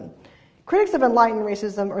racism. Critics of enlightened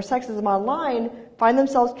racism or sexism online find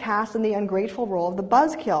themselves cast in the ungrateful role of the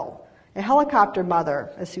buzzkill, a helicopter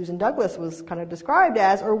mother, as Susan Douglas was kind of described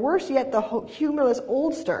as, or worse yet, the humorless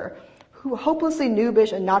oldster, who hopelessly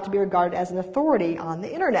noobish and not to be regarded as an authority on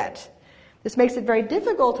the internet. This makes it very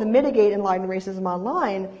difficult to mitigate enlightened racism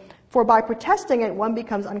online, for by protesting it, one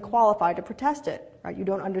becomes unqualified to protest it. Right? You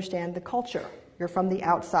don't understand the culture. You're from the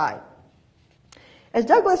outside. As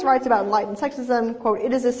Douglas writes about enlightened sexism, quote,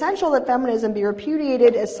 "It is essential that feminism be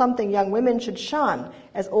repudiated as something young women should shun,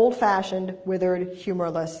 as old-fashioned, withered,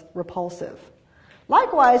 humorless, repulsive."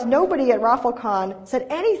 Likewise, nobody at RaffleCon said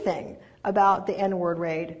anything about the N-word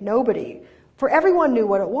raid. Nobody. For everyone knew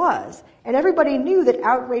what it was, and everybody knew that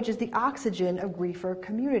outrage is the oxygen of griefer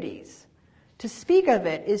communities. To speak of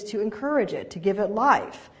it is to encourage it, to give it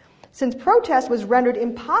life. Since protest was rendered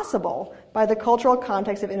impossible by the cultural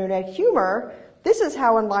context of internet humor, this is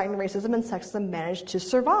how enlightened racism and sexism managed to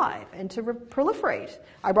survive and to proliferate.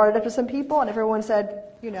 I brought it up to some people, and everyone said,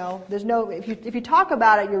 there's no, if you talk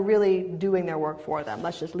about it, you're really doing their work for them.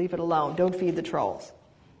 Let's just leave it alone. Don't feed the trolls.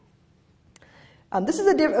 This is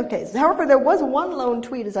a different, okay, so however, there was one lone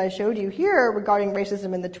tweet, as I showed you here, regarding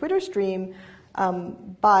racism in the Twitter stream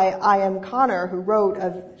by I.M. Connor, who wrote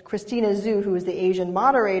of Christina Zhu, who is the Asian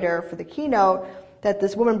moderator for the Keynote, that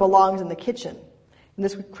this woman belongs in the kitchen. And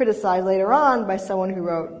this was criticized later on by someone who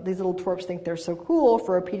wrote, "These little twerps think they're so cool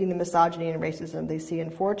for repeating the misogyny and racism they see in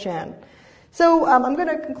 4chan." So I'm going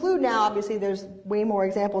to conclude now. Obviously, there's way more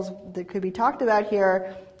examples that could be talked about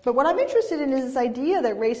here. But what I'm interested in is this idea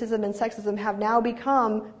that racism and sexism have now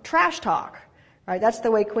become trash talk. Right? That's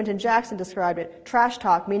the way Quentin Jackson described it. Trash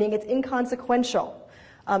talk, meaning it's inconsequential.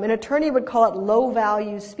 An attorney would call it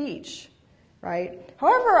low-value speech. Right?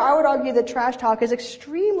 However, I would argue that trash talk is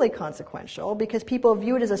extremely consequential because people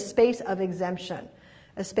view it as a space of exemption,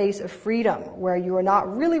 a space of freedom, where you are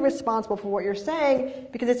not really responsible for what you're saying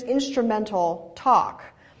because it's instrumental talk.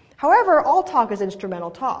 However, all talk is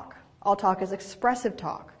instrumental talk. All talk is expressive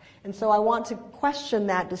talk. And so I want to question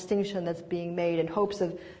that distinction that's being made in hopes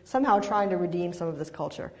of somehow trying to redeem some of this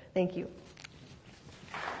culture. Thank you.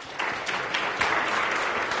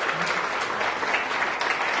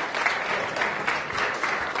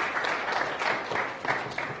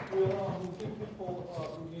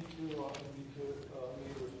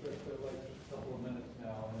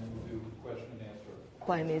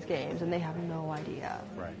 Playing these games, and they have no idea.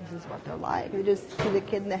 Right. This is what they're like. You just see the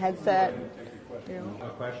kid in the headset. A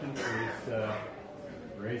question, please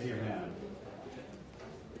raise your hand.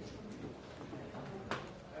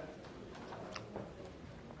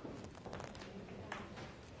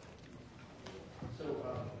 So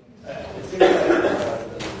it seems like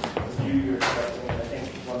the view you're expressing, and I think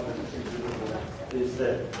one of the things is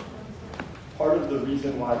that part of the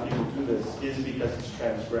reason why people do this is because it's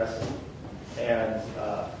transgressive. And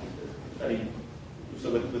I mean,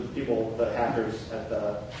 so with the people, the hackers at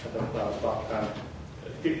the BotCon,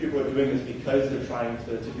 people are doing this because they're trying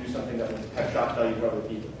to do something that will have shock value for other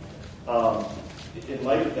people. In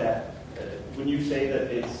light of that, when you say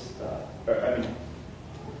that it's,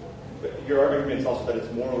 your argument is also that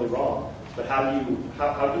it's morally wrong. But how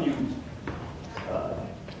can you,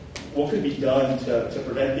 what could be done to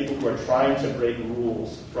prevent people who are trying to break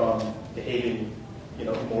rules from behaving,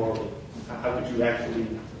 immorally? How could you actually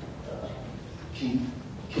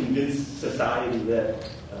convince society that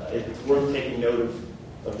it's worth taking note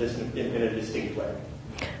of this in a distinct way?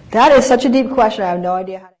 That is such a deep question. I have no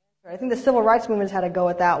idea how to answer. I think the civil rights movement's had a go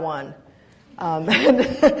at that one.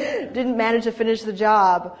 Didn't manage to finish the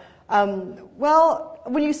job. Well,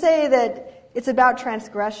 when you say that it's about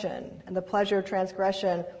transgression and the pleasure of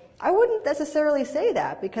transgression, I wouldn't necessarily say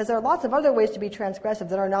that because there are lots of other ways to be transgressive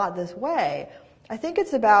that are not this way. I think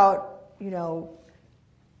it's about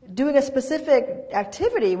doing a specific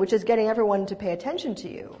activity, which is getting everyone to pay attention to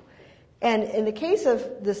you. And in the case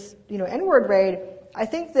of this, N-word raid, I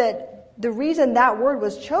think that the reason that word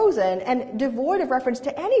was chosen and devoid of reference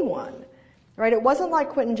to anyone, right? It wasn't like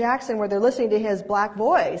Quentin Jackson where they're listening to his black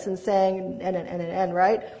voice and saying N,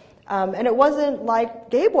 right? And it wasn't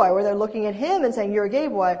like Gay Boy where they're looking at him and saying, you're a gay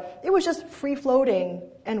boy. It was just free-floating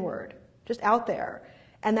N-word, just out there.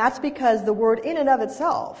 And that's because the word in and of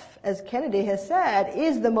itself, as Kennedy has said,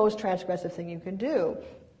 is the most transgressive thing you can do.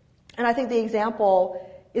 And I think the example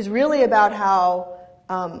is really about how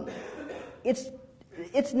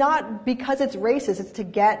it's not because it's racist, it's to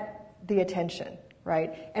get the attention,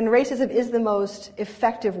 right? And racism is the most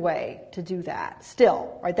effective way to do that,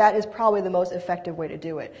 still, right? That is probably the most effective way to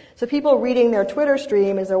do it. So people reading their Twitter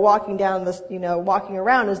stream as they're walking down this, walking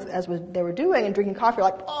around as they were doing and drinking coffee,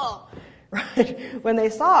 are like, oh, right? When they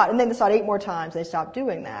saw it, and then they saw it 8 more times, they stopped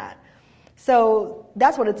doing that. So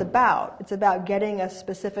that's what it's about. It's about getting a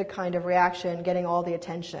specific kind of reaction, getting all the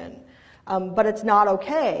attention. But it's not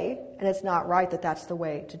okay, and it's not right that that's the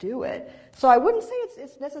way to do it. So I wouldn't say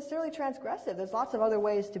it's necessarily transgressive. There's lots of other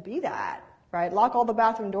ways to be that. right? Lock all the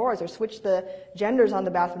bathroom doors or switch the genders on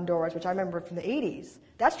the bathroom doors, which I remember from the 80s.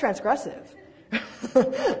 That's transgressive.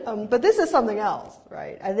 But this is something else,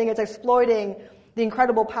 right? I think it's exploiting the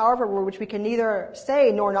incredible power of a word which we can neither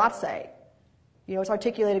say nor not say. You know, it's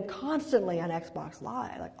articulated constantly on Xbox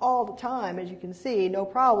Live, like all the time, as you can see, no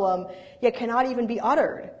problem, yet cannot even be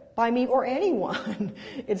uttered by me or anyone,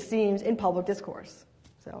 it seems, in public discourse.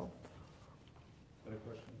 So. Other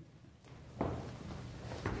question?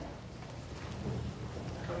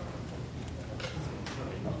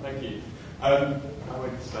 Thank you. I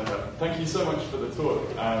won't stand up. Thank you so much for the talk.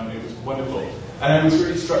 It was wonderful. And I was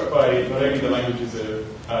really struck by not only the languages of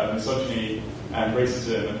misogyny and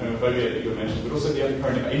racism and homophobia that you mentioned, but also the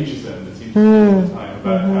undercurrent of ageism that seems to be all the time,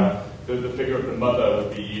 about how the figure of the mother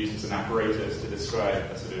would be used as an apparatus to describe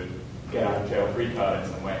a sort of get-out-of-jail-free card in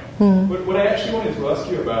some way. What I actually wanted to ask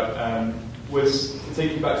you about was to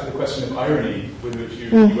take you back to the question of irony with which you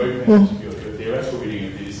opened your theoretical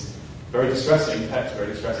reading of these very distressing texts,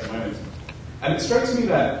 very distressing moments. And it strikes me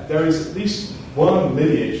that there is at least one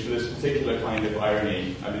lineage for this particular kind of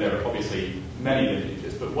irony. I mean, there are obviously many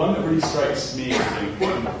lineages, but one that really strikes me as being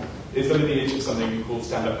important is the lineage of something called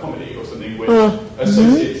stand-up comedy, or something which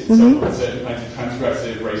associates itself with certain kinds of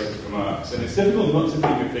transgressive racist remarks. And it's difficult not to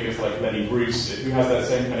think of figures like Lenny Bruce, who has that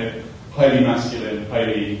same kind of highly masculine,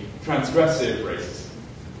 highly transgressive racism.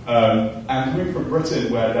 And coming from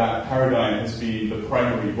Britain, where that paradigm has been the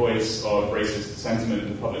primary voice of racist sentiment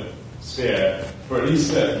in the public sphere for at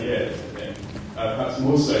least 30 years, I think, perhaps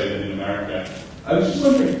more so than in America. I was just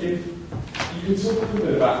wondering if you could talk a little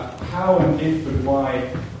bit about how and if and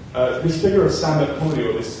why this figure of stand-up comedy,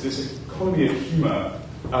 or this economy of humor,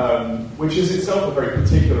 which is itself a very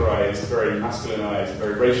particularized, very masculinized,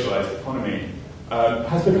 very racialized economy,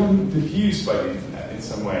 has become diffused by the internet in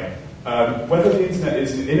some way. Whether the internet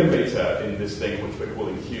is an innovator in this thing which we're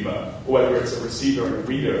calling humor, or whether it's a receiver and a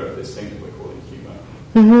reader of this thing that we're calling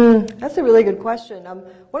humor. That's a really good question.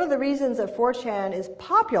 One of the reasons that 4chan is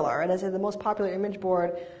popular, and is the most popular image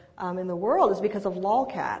board in the world, is because of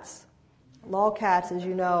lolcats. Lolcats, as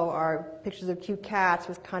you know, are pictures of cute cats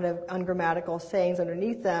with kind of ungrammatical sayings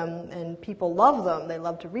underneath them, and people love them. They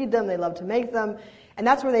love to read them, they love to make them, and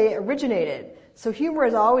that's where they originated. So humor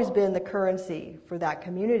has always been the currency for that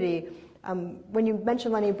community. When you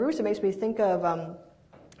mention Lenny Bruce, it makes me think of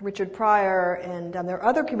Richard Pryor, and there are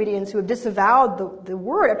other comedians who have disavowed the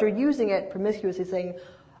word after using it promiscuously, saying,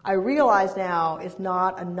 I realize now it's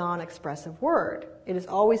not a non-expressive word. It is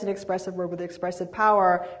always an expressive word with expressive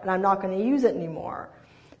power, and I'm not going to use it anymore.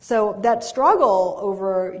 So that struggle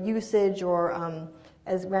over usage, or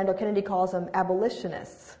as Randall Kennedy calls them,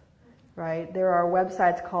 abolitionists, right? There are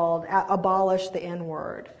websites called Abolish the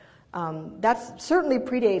N-Word. That certainly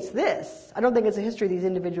predates this. I don't think it's a history these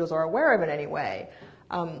individuals are aware of in any way.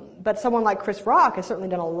 But someone like Chris Rock has certainly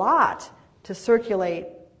done a lot to circulate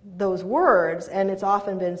those words, and it's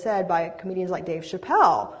often been said by comedians like Dave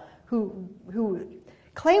Chappelle, who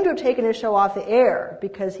claimed to have taken his show off the air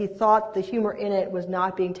because he thought the humor in it was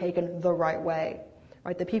not being taken the right way.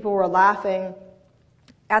 Right? The people were laughing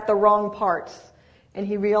at the wrong parts, and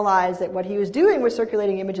he realized that what he was doing was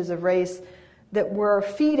circulating images of race that were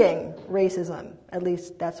feeding racism. At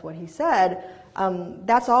least that's what he said.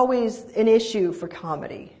 That's always an issue for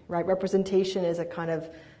comedy, right? Representation is a kind of,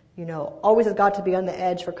 always has got to be on the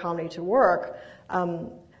edge for comedy to work.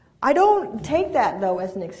 I don't take that, though,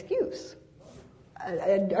 as an excuse.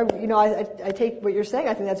 I take what you're saying.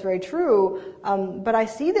 I think that's very true. But I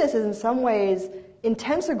see this as, in some ways,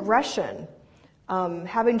 intense aggression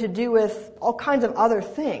having to do with all kinds of other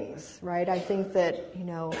things, right? I think that,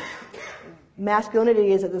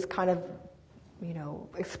 masculinity is at this kind of,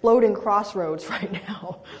 exploding crossroads right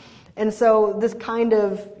now. And so this kind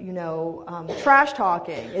of, trash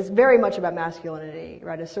talking is very much about masculinity,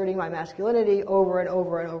 right? Asserting my masculinity over and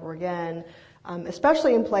over and over again,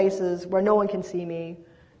 especially in places where no one can see me,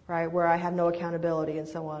 right? Where I have no accountability and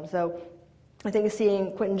so on. So I think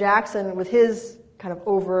seeing Quentin Jackson with his kind of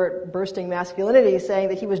overt bursting masculinity saying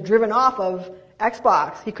that he was driven off of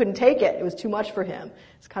Xbox. He couldn't take it. It was too much for him.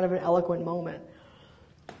 It's kind of an eloquent moment.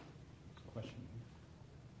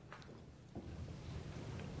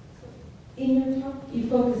 In your talk, you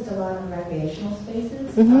focused a lot on recreational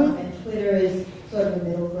spaces, and Twitter is sort of a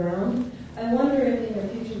middle ground. I wonder if in your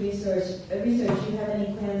future research you have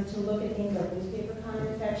any plans to look at things like newspaper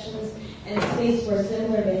comment sections and a space where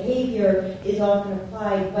similar behavior is often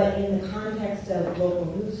applied, but in the context of local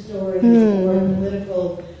news stories or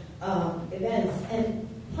political events. And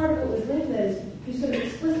part of what was linked to that is you sort of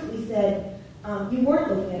explicitly said you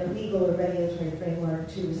weren't looking at a legal or regulatory framework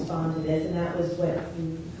to respond to this, and that was what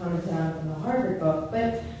you commented on in the Harvard book.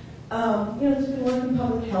 But there's been work in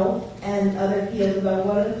public health and other fields about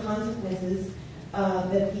what are the consequences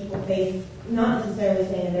that people face, not necessarily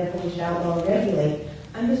saying therefore we should outlaw or regulate.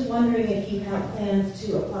 I'm just wondering if you have plans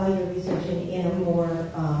to apply your research in a more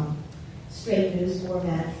straight news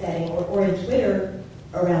format setting, or in Twitter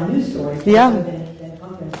around news stories. Yeah. Than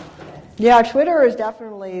conference. Yeah, Twitter has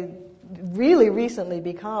definitely really recently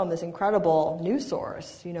become this incredible news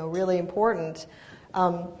source, really important.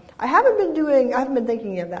 I haven't been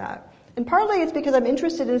thinking of that. And partly it's because I'm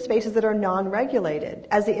interested in spaces that are non-regulated,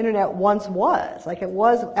 as the internet once was. Like it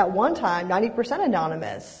was at one time 90%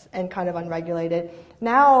 anonymous and kind of unregulated.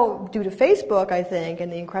 Now, due to Facebook, I think,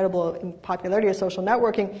 and the incredible popularity of social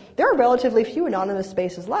networking, there are relatively few anonymous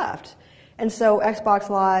spaces left. And so Xbox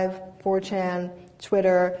Live, 4chan,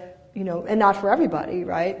 Twitter, and not for everybody,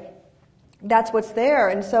 right? That's what's there.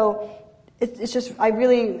 And so it's just, I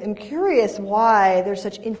really am curious why there's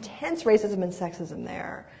such intense racism and sexism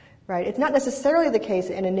there. Right? It's not necessarily the case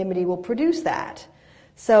that anonymity will produce that.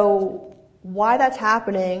 So why that's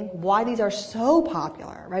happening, why these are so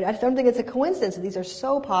popular, right? I don't think it's a coincidence that these are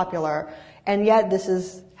so popular, and yet this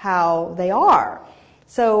is how they are.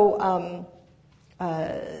 So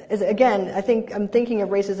again, I think I'm thinking of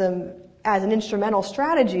racism as an instrumental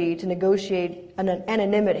strategy to negotiate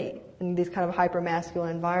anonymity in these kind of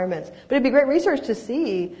hyper-masculine environments. But it'd be great research to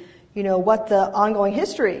see what the ongoing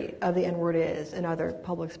history of the N-word is in other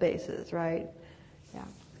public spaces, right? Yeah.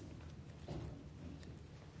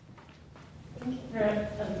 Thank you for a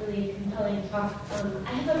really compelling talk.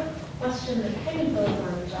 I have a question that kind of builds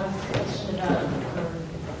on John's question about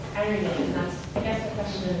irony, and that's, I guess, a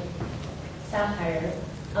question of satire.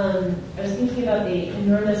 I was thinking about the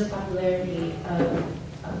enormous popularity of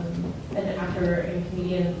an actor and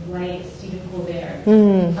comedian like Stephen Colbert,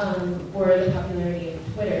 or the popularity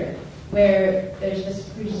of Twitter, where there's this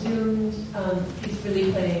presumed, he's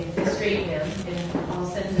really playing the straight man in all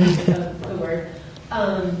senses of the word,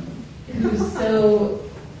 who's so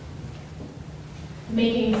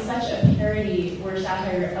making such a parody or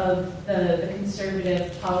satire of the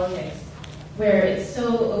conservative politics, where it's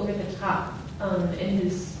so over the top in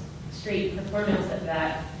his straight performance of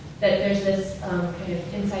that there's this kind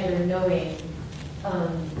of insider knowing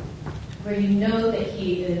where you know that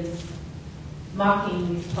he is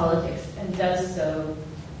mocking these politics and does so,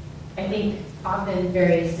 I think, often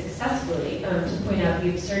very successfully to point out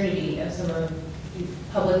the absurdity of some of these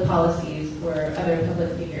public policies or other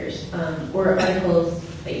public figures or articles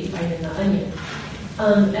that you find in The Onion.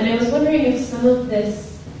 And I was wondering if some of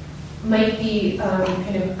this might be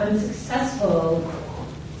kind of unsuccessful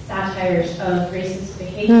satires of racist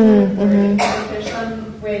behavior, or if there's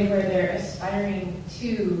some way where they're aspiring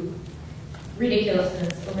to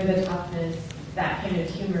ridiculousness, over-the-topness, that kind of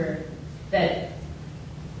humor that,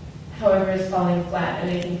 however, is falling flat.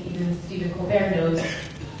 And I think even Stephen Colbert knows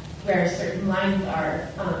where certain lines are.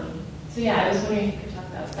 So yeah, I was wondering if you could talk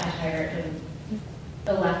about satire and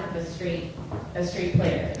the lack of a straight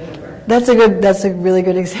player, as it were. That's a really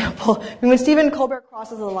good example. I mean, when Stephen Colbert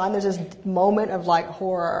crosses the line, there's this moment of like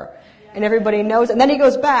horror, and everybody knows, and then he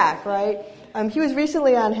goes back, right? He was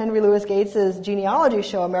recently on Henry Louis Gates's genealogy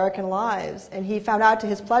show, American Lives, and he found out to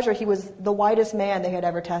his pleasure he was the whitest man they had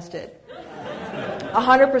ever tested.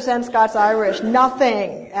 100% Scots-Irish,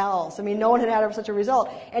 nothing else. I mean, no one had had such a result.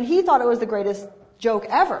 And he thought it was the greatest joke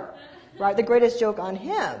ever, right? The greatest joke on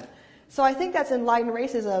him. So I think that's enlightened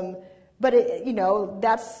racism, but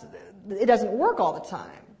it doesn't work all the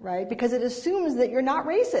time, right? Because it assumes that you're not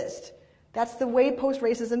racist. That's the way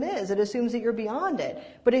post-racism is. It assumes that you're beyond it.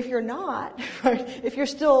 But if you're not, right, if you're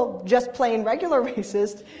still just plain regular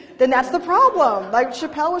racist, then that's the problem. Like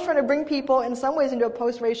Chappelle was trying to bring people in some ways into a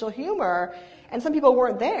post-racial humor, and some people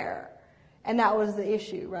weren't there. And that was the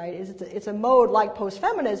issue, right? It's a mode like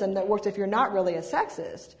post-feminism that works if you're not really a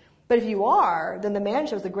sexist. But if you are, then The Man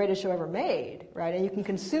Show is the greatest show ever made, right? And you can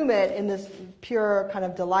consume it in this pure kind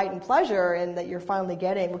of delight and pleasure in that we're finally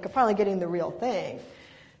getting the real thing.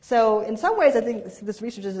 So in some ways, I think this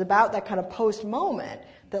research is about that kind of post-moment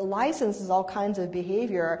that licenses all kinds of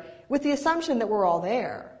behavior with the assumption that we're all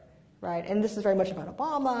there, right? And this is very much about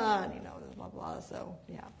Obama and, blah, blah, so,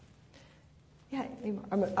 yeah. Yeah,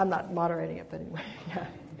 I'm not moderating it, but anyway, yeah,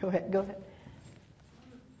 go ahead.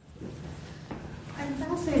 I'm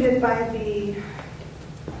fascinated by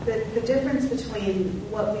the difference between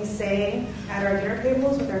what we say at our dinner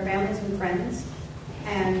tables with our families and friends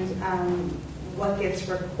and what gets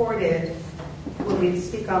recorded when we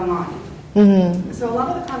speak online. Mm-hmm. So a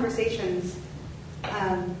lot of the conversations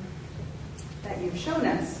that you've shown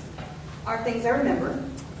us are things I remember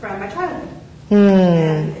from my childhood.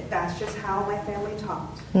 And that's just how my family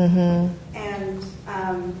talked. Mm-hmm. And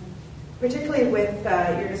particularly with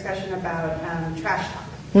your discussion about trash talk.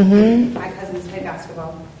 Mm-hmm. My cousins play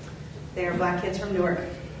basketball. They are black kids from Newark.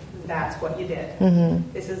 That's what you did.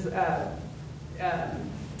 Mm-hmm. This is a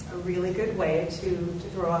really good way to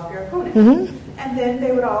throw off your opponent. Mm-hmm. And then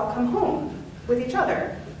they would all come home with each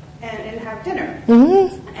other and have dinner.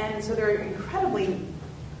 Mm-hmm. And so there are incredibly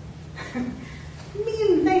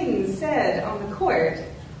mean things said on the court,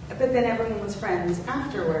 but then everyone was friends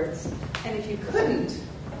afterwards. And if you couldn't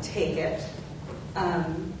take it,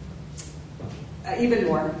 even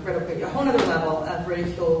more ridicule, a whole other level of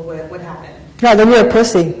ridicule would happen. Yeah, then you're a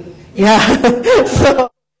pussy. Yeah. So.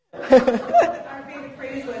 Our favorite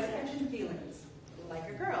phrase was catching feelings, like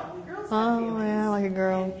a girl. And girls have feelings. Oh, yeah, like a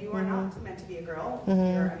girl. And you are not meant to be a girl.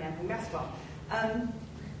 Mm-hmm. You're a man playing basketball.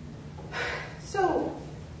 So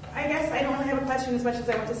I guess I don't really have a question as much as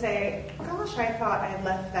I want to say, gosh, I thought I had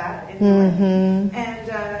left that in Mm-hmm.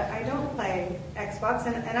 And I don't play Xbox.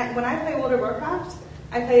 And when I play World of Warcraft,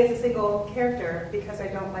 I play as a single character because I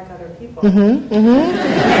don't like other people. Mm-hmm. Mm-hmm.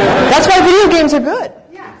 That's why video games are good.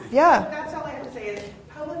 Yes. Yeah. So that's all I have to say is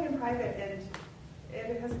public and private, and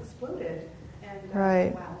it has exploded. And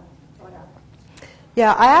Right. wow, that's all I got.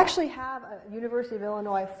 Yeah, I actually have a University of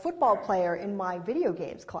Illinois football player in my video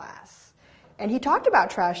games class. And he talked about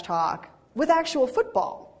trash talk with actual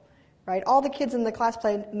football, right? All the kids in the class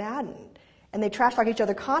played Madden. And they trash talk each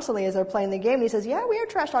other constantly as they're playing the game. And he says, yeah, we are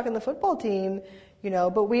trash talking the football team,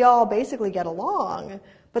 but we all basically get along.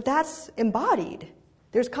 But that's embodied.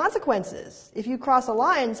 There's consequences. If you cross a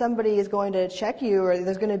line, somebody is going to check you, or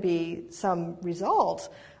there's going to be some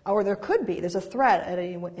result, or there could be. There's a threat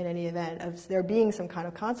in any event of there being some kind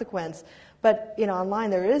of consequence. But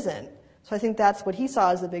online there isn't. So I think that's what he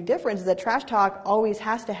saw as the big difference, is that trash talk always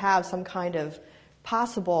has to have some kind of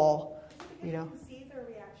possible, You can see their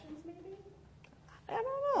reactions, maybe? I don't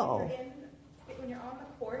know. When you're on the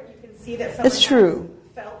court, you can see that someone It's true.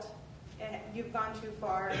 has felt and you've gone too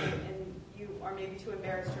far, and you are maybe too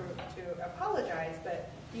embarrassed to apologize,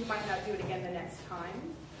 but you might not do it again the next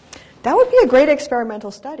time. That would be a great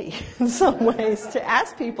experimental study in some ways to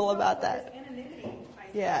ask people about that. There's anonymity, I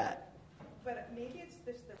think. Yeah. But maybe it's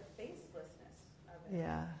just the facelessness of it.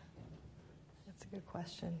 Yeah. That's a good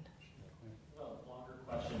question. Well, longer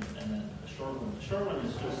question and then a short one. The short one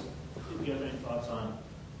is just if you have any thoughts on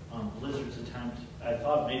Blizzard's attempt, I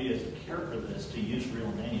thought maybe as a cure for this, to use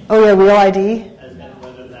real names. Oh, yeah, real ID? And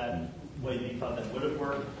whether that way you thought that would have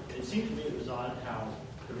worked. It seemed to me it was odd how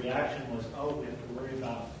the reaction was, oh, we have to worry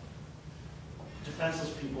about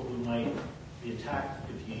defenseless people who might be attacked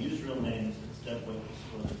if you use real names. Instead, what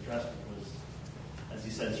was addressed was, as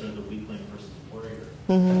he said, sort of the weakling versus warrior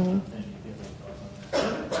Mm-hmm. thing. If you have any thoughts on that. The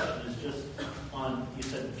other question is just on, you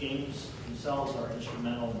said games themselves are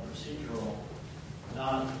instrumental and procedural,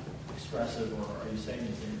 not expressive, or are you saying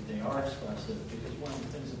that they are expressive? Because one of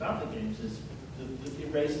the things about the games is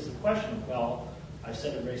it raises the question of, well, I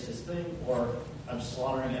said a racist thing, or I'm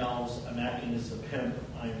slaughtering elves, I'm acting as a pimp,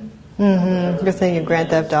 I'm... Mm-hmm. You're thinking Grand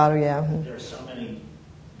Theft Auto, yeah. There are so many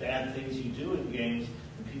bad things you do in games,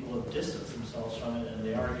 and people have distanced themselves from it, and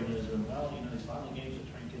the argument has been, well, these violent games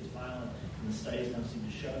are turning kids violent, and the studies don't seem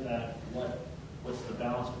to show that. What's the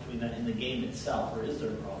balance between that in the game itself, or is there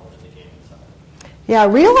a problem in the game itself? Yeah,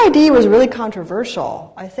 Real ID was really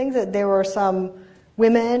controversial. I think that there were some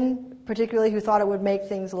women, particularly, who thought it would make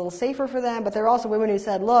things a little safer for them, but there were also women who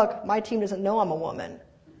said, look, my team doesn't know I'm a woman,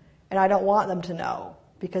 and I don't want them to know,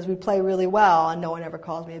 because we play really well, and no one ever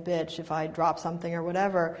calls me a bitch if I drop something or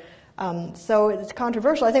whatever. So it's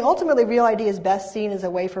controversial. I think ultimately Real ID is best seen as a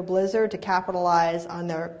way for Blizzard to capitalize on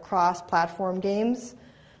their cross-platform games,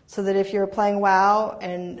 so that if you're playing WoW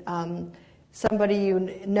and somebody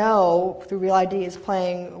through Real ID is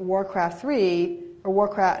playing Warcraft 3 or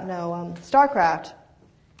StarCraft,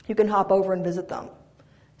 you can hop over and visit them.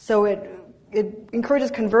 So it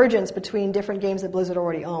encourages convergence between different games that Blizzard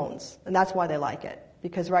already owns, and that's why they like it.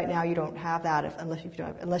 Because right now you don't have that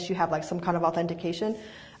unless you have like some kind of authentication.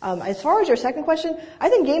 As far as your second question, I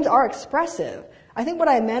think games are expressive. I think what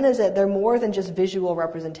I meant is that they're more than just visual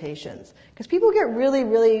representations. Because people get really,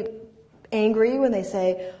 really angry when they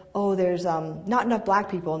say, oh, there's not enough black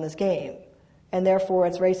people in this game, and therefore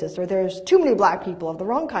it's racist. Or there's too many black people of the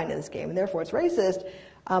wrong kind in this game, and therefore it's racist.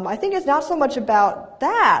 I think it's not so much about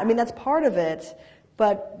that. I mean, that's part of it.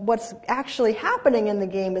 But what's actually happening in the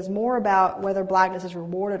game is more about whether blackness is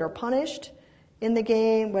rewarded or punished in the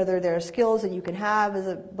game, whether there are skills that you can have as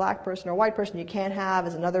a black person or white person you can't have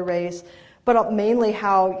as another race, but mainly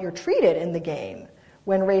how you're treated in the game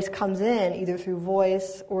when race comes in, either through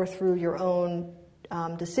voice or through your own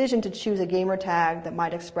decision to choose a gamer tag that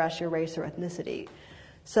might express your race or ethnicity.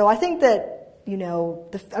 So I think that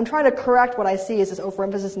I'm trying to correct what I see as this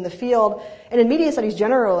overemphasis in the field and in media studies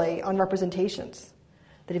generally on representations.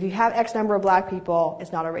 That if you have X number of black people,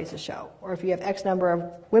 it's not a racist show. Or if you have X number of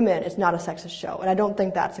women, it's not a sexist show. And I don't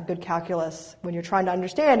think that's a good calculus when you're trying to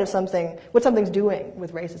understand what something's doing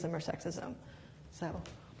with racism or sexism. So.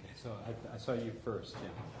 Okay, so I saw you first,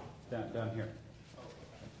 yeah. Down here.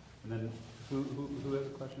 And then who has a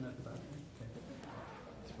question at the back?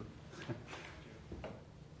 Okay.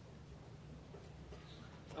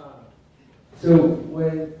 So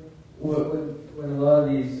when a lot of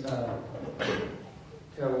these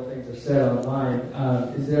terrible things are said online,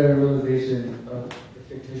 is there a realization of the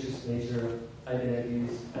fictitious nature of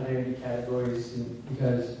identity categories?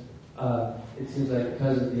 Because it seems like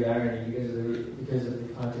because of the irony, because of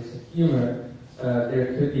the context of humor,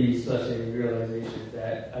 there could be such a realization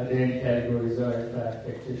that identity categories are in fact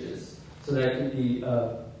fictitious. So that could be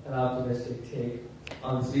an optimistic take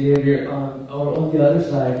on this behavior. On the other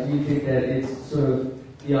side, do you think that it's sort of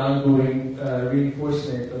the ongoing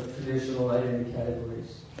reinforcement of traditional identity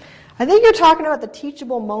categories? I think you're talking about the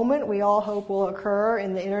teachable moment we all hope will occur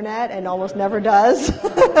in the internet and almost never does.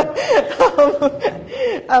 But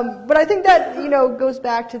I think that, goes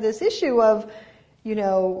back to this issue of,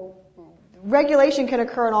 regulation can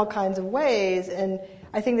occur in all kinds of ways, and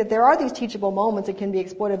I think that there are these teachable moments that can be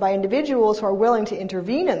exploited by individuals who are willing to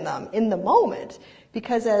intervene in them in the moment.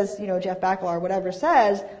 Because as, Jeff Baclar or whatever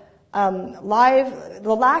says, the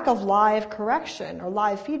lack of live correction or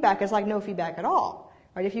live feedback is like no feedback at all.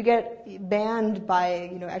 Right? If you get banned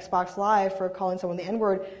by, Xbox Live for calling someone the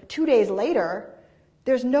N-word 2 days later,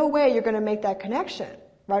 there's no way you're going to make that connection,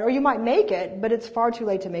 right? Or you might make it, but it's far too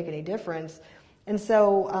late to make any difference. And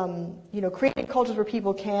so, creating cultures where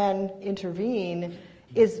people can intervene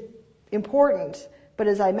is important, but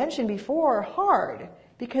as I mentioned before, hard,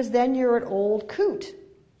 because then you're an old coot,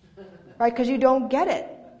 right? Because you don't get it.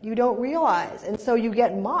 You don't realize. And so you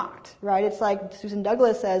get mocked, right? It's like Susan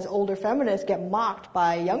Douglas says, older feminists get mocked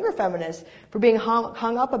by younger feminists for being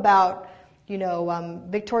hung up about,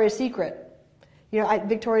 Victoria's Secret.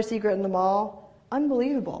 Victoria's Secret in the mall,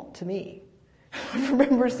 unbelievable to me. I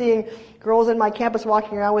remember seeing girls in my campus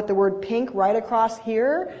walking around with the word pink right across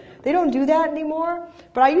here. They don't do that anymore.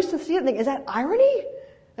 But I used to see it and think, is that irony?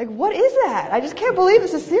 Like, what is that? I just can't believe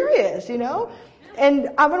this is serious, And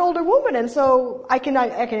I'm an older woman, and so I can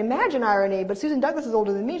imagine irony, but Susan Douglas is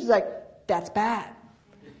older than me. She's like, that's bad.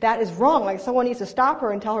 That is wrong. Like, someone needs to stop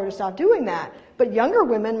her and tell her to stop doing that. But younger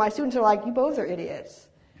women, my students are like, you both are idiots.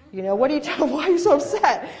 What are you why are you so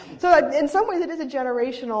upset? So in some ways it is a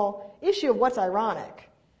generational issue of what's ironic,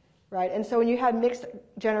 right? And so when you have mixed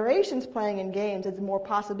generations playing in games, it's more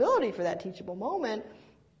possibility for that teachable moment.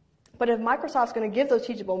 But if Microsoft's going to give those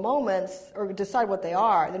teachable moments or decide what they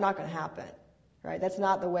are, they're not going to happen. Right, that's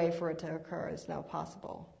not the way for it to occur. It's not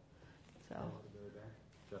possible. So.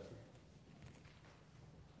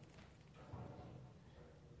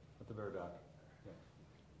 At the very back.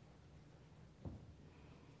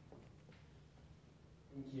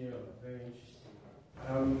 Thank you. Very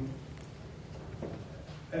interesting.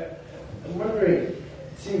 I'm wondering. It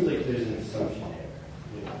seems like there's an assumption here.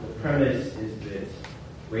 The premise is that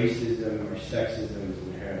racism or sexism is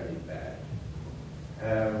inherently bad.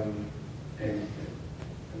 And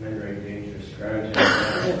I'm entering dangerous ground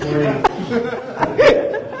here.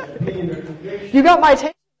 You got my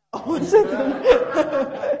attention. Which is to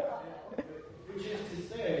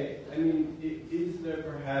say, is there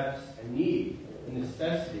perhaps a need, a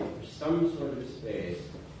necessity for some sort of space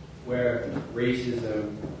where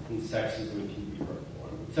racism and sexism can be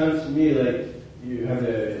performed? It sounds to me like you have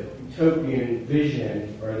a utopian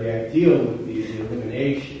vision, or the ideal would be the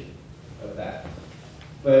elimination of that.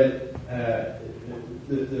 But there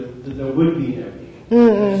would be no need.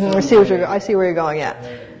 Mm-hmm. I see where you're going. Yeah.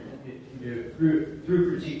 Through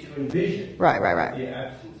critique to envision. Right. The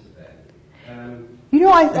absence of that.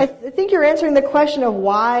 I think you're answering the question of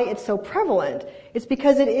why it's so prevalent. It's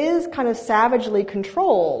because it is kind of savagely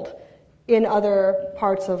controlled in other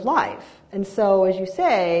parts of life, and so, as you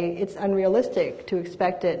say, it's unrealistic to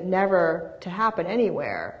expect it never to happen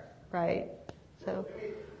anywhere, right? So.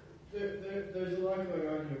 There's a lot going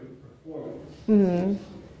on here with performance. Mm-hmm.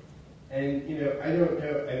 And, I don't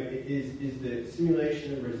know, is the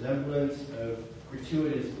simulation of resemblance of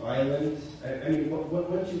gratuitous violence?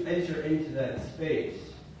 Once you enter into that space,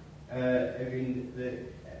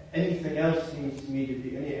 anything else seems to me to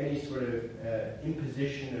be any sort of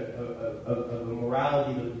imposition of a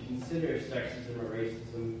morality that would consider sexism or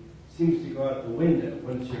racism seems to go out the window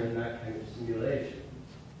once you're in that kind of simulation.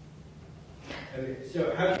 I mean,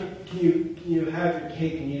 so how can you have your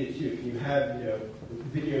cake and eat it too? Can you have,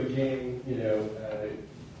 video game,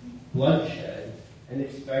 bloodshed and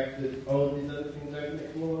expect that all of these other things are going to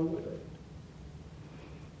come along with it?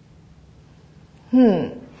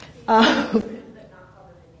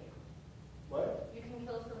 What? You can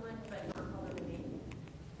kill someone but not call them a name.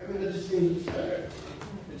 I mean, that just seems absurd.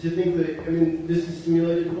 To think that, this is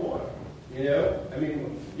simulated war, I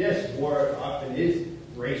mean, yes, war often is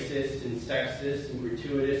racist and sexist and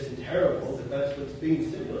gratuitous and terrible, but that's what's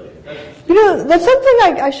being simulated. That's something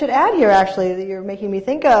I should add here, actually, that you're making me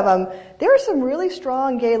think of. There are some really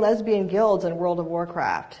strong gay lesbian guilds in World of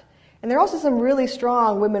Warcraft. And there are also some really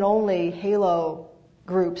strong women-only Halo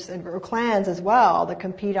groups or clans as well that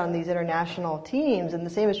compete on these international teams, and the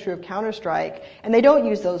same is true of Counter-Strike. And they don't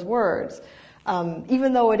use those words,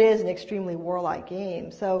 even though it is an extremely warlike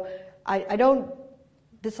game. So I don't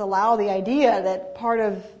disallow the idea that part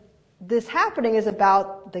of this happening is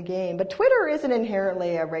about the game. But Twitter isn't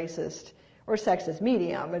inherently a racist or sexist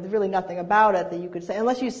medium. There's really nothing about it that you could say,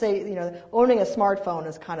 unless you say, owning a smartphone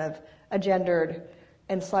is kind of a gendered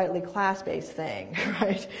and slightly class-based thing,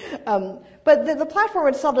 right? But the platform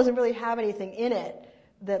itself doesn't really have anything in it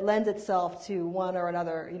that lends itself to one or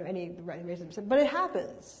another, any racism. But it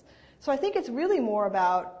happens. So I think it's really more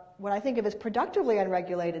about what I think of as productively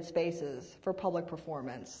unregulated spaces for public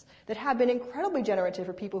performance that have been incredibly generative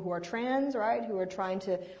for people who are trans, right, who are trying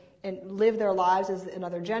to live their lives as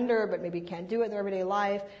another gender but maybe can't do it in their everyday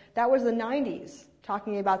life. That was the 90s,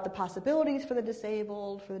 talking about the possibilities for the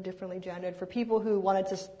disabled, for the differently gendered, for people who wanted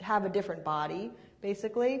to have a different body,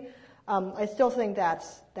 basically. I still think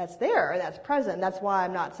that's there, that's present. That's why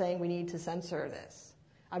I'm not saying we need to censor this.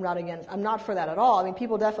 I'm not for that at all. I mean,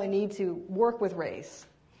 people definitely need to work with race.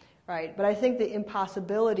 Right? But I think the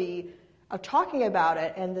impossibility of talking about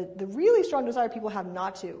it and the really strong desire people have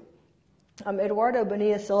not to. Eduardo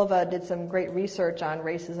Bonilla Silva did some great research on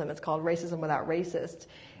racism. It's called Racism Without Racists.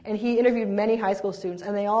 And he interviewed many high school students,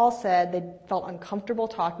 and they all said they felt uncomfortable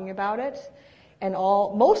talking about it. And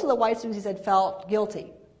most of the white students, he said, felt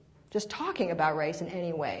guilty just talking about race in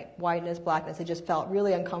any way, whiteness, blackness. They just felt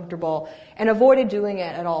really uncomfortable and avoided doing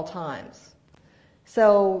it at all times.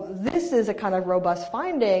 So this is a kind of robust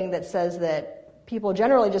finding that says that people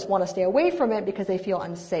generally just want to stay away from it because they feel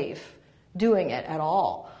unsafe doing it at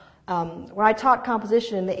all. When I taught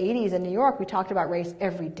composition in the 80s in New York, we talked about race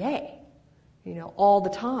every day, all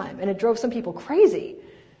the time. And it drove some people crazy.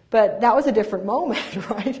 But that was a different moment,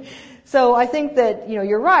 right? So I think that,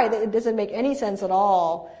 you're right, that it doesn't make any sense at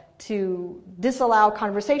all to disallow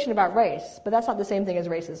conversation about race. But that's not the same thing as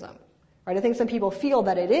racism, right? I think some people feel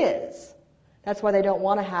that it is. That's why they don't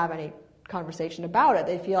want to have any conversation about it.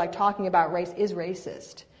 They feel like talking about race is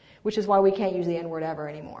racist, which is why we can't use the N-word ever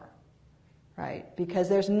anymore, right? Because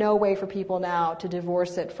there's no way for people now to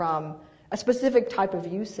divorce it from a specific type of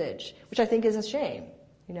usage, which I think is a shame,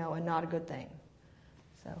 and not a good thing.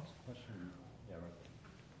 So.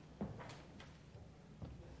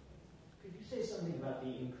 Could you say something about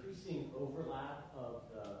the increasing overlap of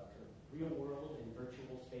the real world and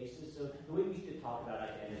virtual spaces? So the way we used to talk about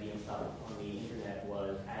identity and stuff on the internet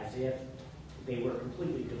was as if they were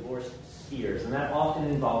completely divorced spheres, and that often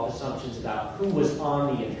involved assumptions about who was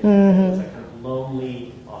on the internet. Mm-hmm. It was like kind of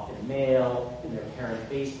lonely, often male, in their parents'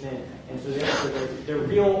 basement, and so therefore their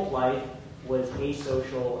real life was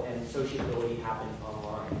asocial and sociability happened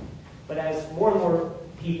online. But as more and more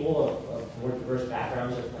people of more diverse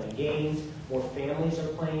backgrounds are playing games, more families are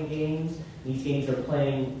playing games, these games are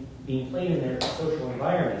being played in their social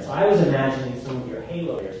environment. So I was imagining some of your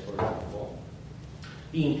Halo players, for example,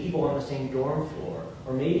 being people on the same dorm floor,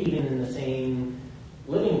 or maybe even in the same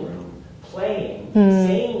living room, playing,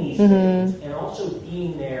 saying these things, and also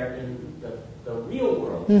being there in the real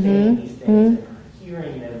world, saying these things and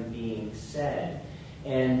hearing them being said.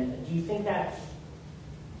 And do you think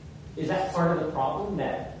is that part of the problem,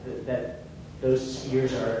 that those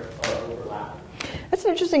spheres are overlapping? That's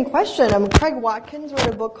an interesting question. Craig Watkins wrote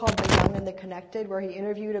a book called The Young and the Connected, where he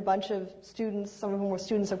interviewed a bunch of students, some of whom were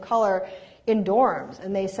students of color, in dorms.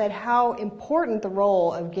 And they said how important the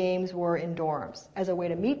role of games were in dorms as a way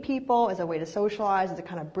to meet people, as a way to socialize, as a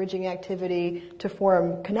kind of bridging activity to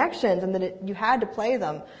form connections, and that you had to play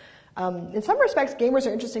them. In some respects, gamers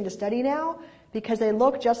are interesting to study now because they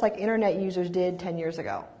look just like internet users did 10 years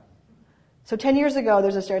ago. So 10 years ago,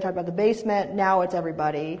 there's a stereotype about the basement. Now it's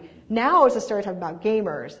everybody. Now it's a stereotype about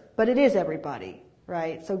gamers, but it is everybody,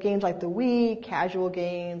 right? So games like the Wii, casual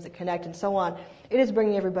games, the Connect, and so on, it is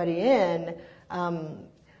bringing everybody in.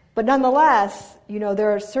 But nonetheless,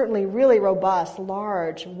 there are certainly really robust,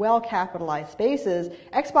 large, well-capitalized spaces.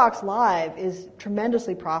 Xbox Live is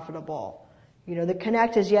tremendously profitable, The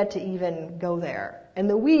connect is yet to even go there. And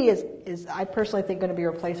the we is I personally think, going to be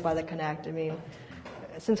replaced by the connect. I mean,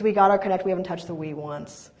 since we got our connect, we haven't touched the we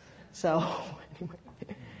once. So, anyway.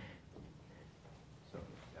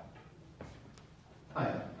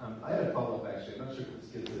 Hi. I had a follow-up, actually. I'm not sure if this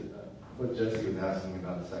gets at what Jesse was asking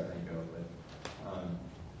about a second ago, but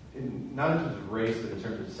not in terms of race, but in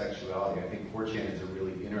terms of sexuality, I think 4chan is a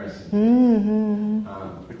really interesting thing,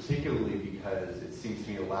 particularly because it seems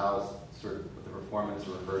to me allows sort of the performance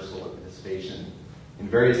or rehearsal or participation in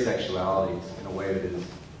various sexualities in a way that is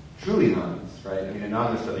truly anonymous, right? I mean,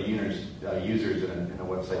 anonymous to the users in a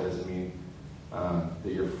website doesn't mean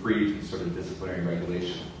that you're free from sort of disciplinary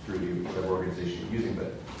regulation through whatever organization you're using,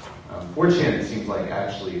 but 4chan, it seems like,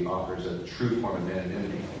 actually offers a true form of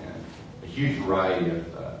anonymity and a huge variety of,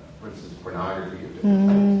 for instance, pornography of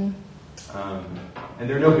different types. And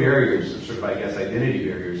there are no barriers, or sort of, I guess, identity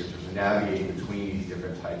barriers in terms of navigating between these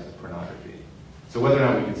different types of pornography. So whether or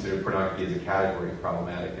not we consider pornography as a category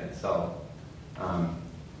problematic in itself,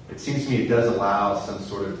 it seems to me it does allow some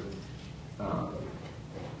sort of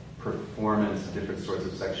performance of different sorts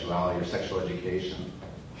of sexuality or sexual education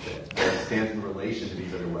that stands in relation to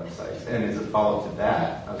these other websites. And as a follow-up to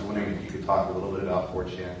that, I was wondering if you could talk a little bit about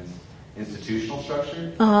 4chan's institutional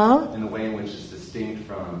structure and the way in which it's distinct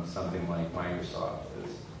from something like Microsoft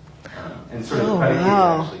is, and sort of predicated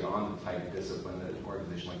actually on the type of discipline that an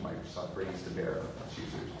organization like Microsoft brings to bear on its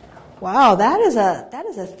users. Wow, that is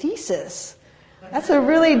a thesis. That's a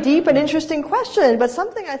really deep and interesting question, but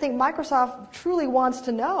something I think Microsoft truly wants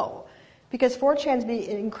to know, because 4chan's be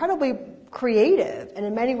incredibly creative and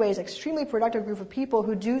in many ways extremely productive group of people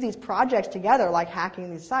who do these projects together, like hacking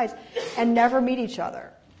these sites, and never meet each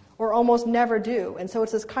other, or almost never do. And so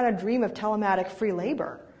it's this kind of dream of telematic free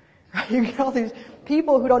labor. Right? You get all these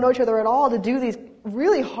people who don't know each other at all to do these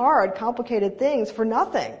really hard, complicated things for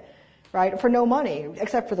nothing, right? For no money,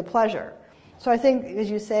 except for the pleasure. So I think, as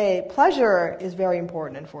you say, pleasure is very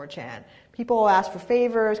important in 4chan. People will ask for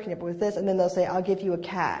favors, can you help with this? And then they'll say, I'll give you a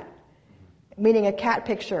cat, meaning a cat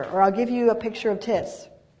picture, or I'll give you a picture of tits.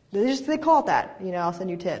 They call it that, I'll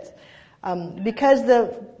send you tits. Because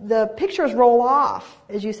the pictures roll off,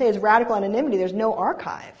 as you say, it's radical anonymity. There's no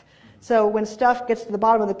archive. So when stuff gets to the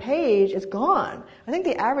bottom of the page, it's gone. I think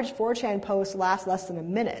the average 4chan post lasts less than a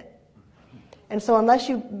minute. And so unless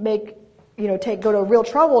you go to real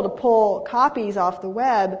trouble to pull copies off the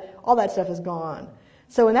web, all that stuff is gone.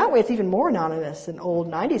 So in that way, it's even more anonymous than old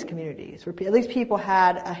 90s communities, where at least people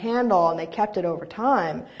had a handle and they kept it over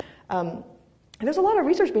time. And there's a lot of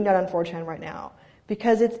research being done on 4chan right now,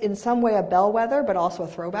 because it's in some way a bellwether, but also a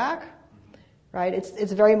throwback, right?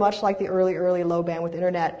 It's very much like the early low bandwidth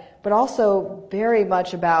internet, but also very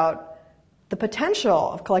much about the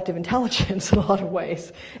potential of collective intelligence in a lot of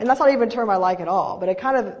ways. And that's not even a term I like at all, but it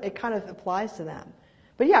kind of applies to them.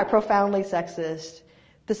 But yeah, profoundly sexist.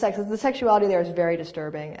 The sexuality there is very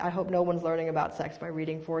disturbing. I hope no one's learning about sex by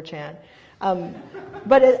reading 4chan.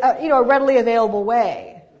 But a readily available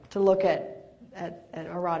way to look at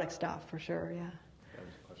erotic stuff, for sure, yeah. That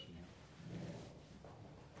was a question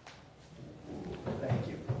here. Thank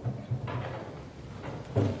you.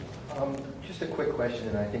 Just a quick question,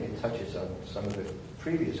 and I think it touches on some of the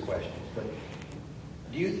previous questions. But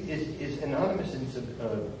is anonymous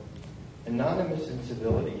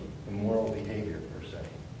incivility immoral behavior per se?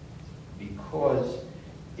 Because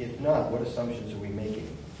if not, what assumptions are we making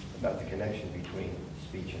about the connection between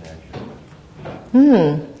speech and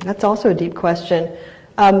action? That's also a deep question.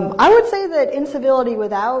 I would say that incivility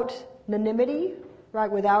without anonymity,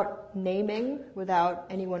 right, without naming, without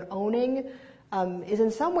anyone owning, is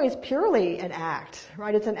in some ways purely an act,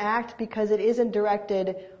 right? It's an act because it isn't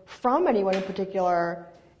directed from anyone in particular,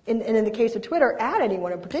 and in the case of Twitter, at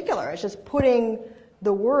anyone in particular. It's just putting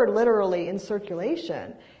the word literally in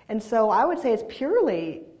circulation. And so I would say it's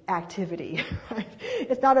purely activity, right?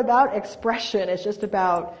 It's not about expression, it's just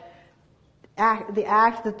about the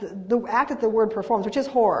act that the word performs, which is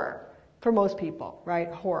horror for most people, right?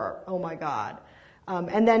 Horror, oh my God.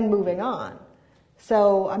 And then moving on.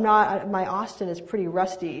 So my Austin is pretty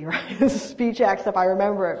rusty, right? This is speech act stuff, I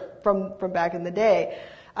remember it from back in the day.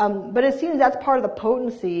 But it seems that's part of the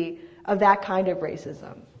potency of that kind of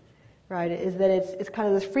racism, right? Is that it's kind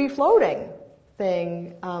of this free-floating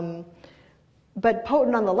thing, but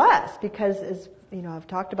potent nonetheless, because as I've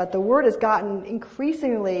talked about, the word has gotten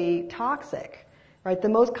increasingly toxic, right? The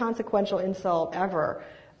most consequential insult ever.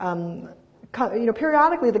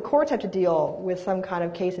 Periodically the courts have to deal with some kind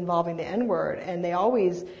of case involving the N-word, and they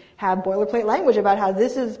always have boilerplate language about how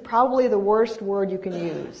this is probably the worst word you can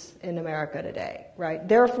use in America today, right?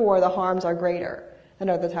 Therefore, the harms are greater than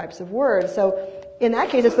other types of words. So in that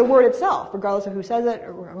case, it's the word itself, regardless of who says it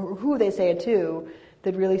or who they say it to,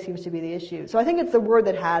 that really seems to be the issue. So I think it's the word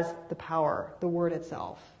that has the power, the word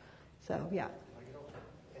itself. So, yeah.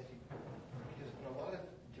 Because in a lot of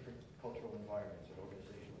different cultural environments and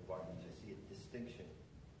organizational environments, I see a distinction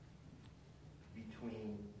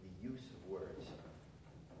between the use of words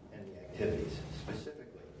and the activities.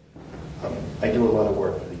 Specifically, I do a lot of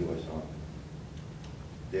work for the U.S. Army.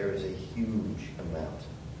 There is a huge amount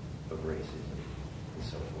of racism and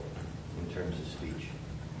so forth in terms of speech.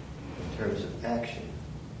 In terms of action,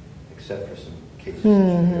 except for some cases that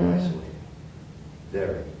are isolated,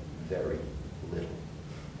 very, very little.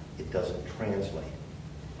 It doesn't translate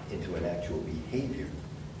into an actual behavior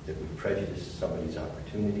that would prejudice somebody's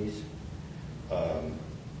opportunities,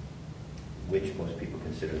 which most people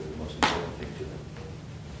consider the most important thing to them.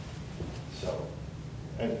 So,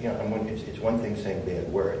 it's one thing saying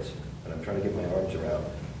bad words, but I'm trying to get my arms around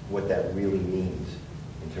what that really means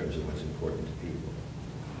in terms of what's important to people,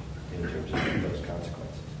 in terms of those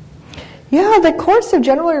consequences. Yeah, the courts have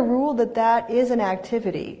generally ruled that that is an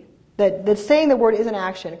activity, that saying the word is an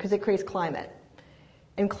action because it creates climate.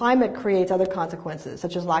 And climate creates other consequences,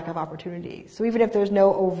 such as lack of opportunity. So even if there's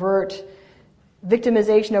no overt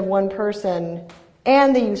victimization of one person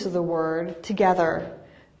and the use of the word together,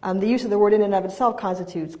 the use of the word in and of itself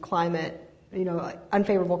constitutes climate,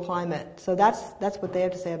 unfavorable climate. So that's what they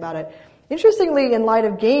have to say about it. Interestingly, in light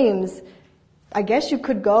of games, I guess you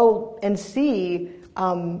could go and see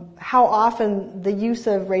how often the use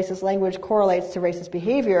of racist language correlates to racist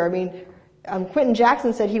behavior. I mean, Quentin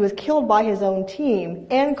Jackson said he was killed by his own team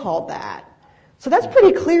and called that. So that's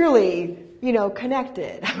pretty clearly,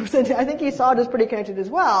 connected. I think he saw it as pretty connected as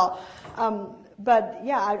well. But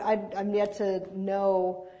yeah, I'm yet to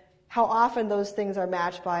know how often those things are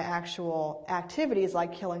matched by actual activities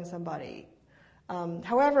like killing somebody.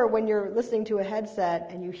 However, when you're listening to a headset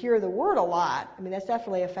and you hear the word a lot, I mean, that's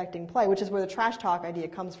definitely affecting play, which is where the trash talk idea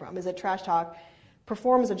comes from, is that trash talk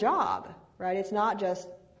performs a job, right? It's not just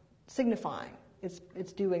signifying,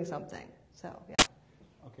 it's doing something. So, yeah.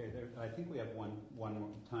 Okay, I think we have one more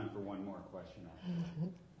time for one more question.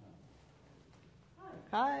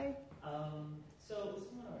 Hi. So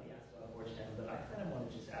someone already asked about 4chan, but I kind of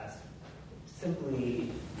want to just ask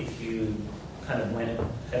simply if you kind of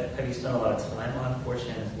have you spent a lot of time on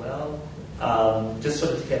 4chan as well? Just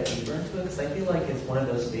sort of to get deeper into it, because I feel like it's one of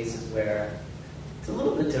those spaces where it's a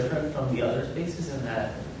little bit different from the other spaces in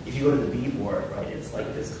that if you go to the B board, right, it's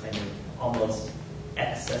like this kind of almost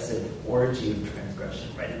excessive orgy of transgression,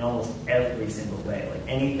 right, in almost every single way. Like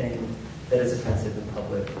anything that is offensive in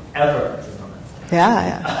public ever is on that side.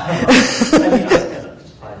 Yeah. I mean, I spent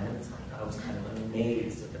just 5 minutes on it. I was kind of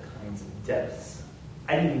amazed at the kinds of depths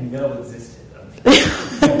I didn't even know existed.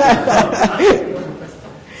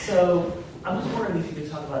 So I'm just wondering if you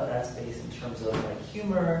could talk about that space in terms of like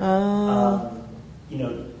humor.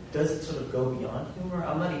 Does it sort of go beyond humor?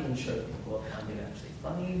 I'm not even sure if people find it actually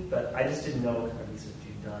funny, but I just didn't know what kind of research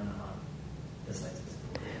you've done on this site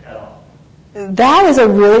specifically at all. That is a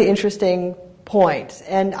really interesting point.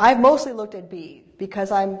 And I've mostly looked at B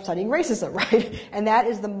because I'm studying racism, right? And that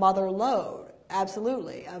is the mother lode,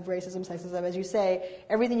 absolutely, of racism, sexism. As you say,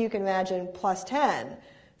 everything you can imagine plus 10.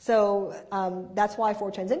 So that's why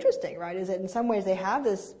 4chan's interesting, right? Is that in some ways they have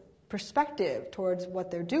this perspective towards what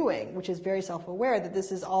they're doing, which is very self-aware that this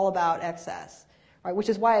is all about excess, right? Which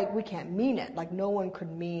is why we can't mean it. Like no one could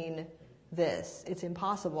mean this. It's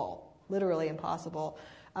impossible, literally impossible.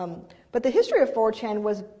 But the history of 4chan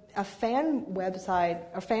was a fan website,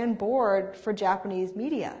 a fan board for Japanese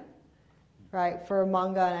media, right? For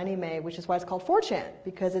manga and anime, which is why it's called 4chan,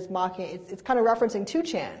 because it's mocking, it's kind of referencing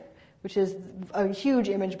 2chan, which is a huge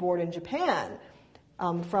image board in Japan.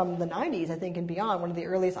 From the 90s, I think, and beyond, one of the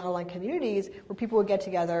earliest online communities where people would get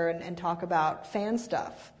together and talk about fan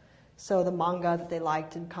stuff. So the manga that they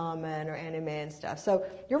liked in common or anime and stuff. So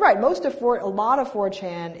you're right, a lot of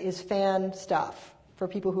 4chan is fan stuff for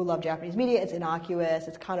people who love Japanese media. It's innocuous,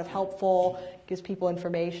 it's kind of helpful, gives people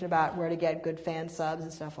information about where to get good fan subs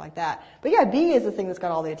and stuff like that. But yeah, B is the thing that's got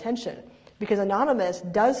all the attention because Anonymous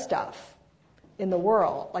does stuff in the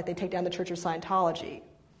world, like they take down the Church of Scientology.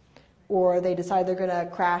 Or they decide they're going to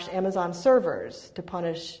crash Amazon servers to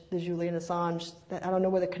punish the Julian Assange. I don't know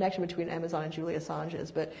what the connection between Amazon and Julian Assange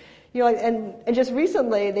is, but and just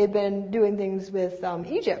recently they've been doing things with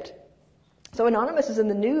Egypt. So Anonymous is in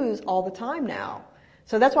the news all the time now.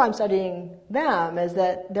 So that's why I'm studying them, is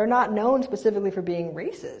that they're not known specifically for being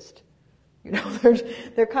racist.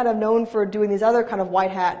 They're kind of known for doing these other kind of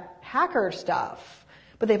white hat hacker stuff.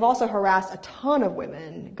 But they've also harassed a ton of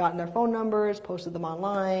women, gotten their phone numbers, posted them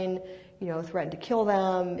online, threatened to kill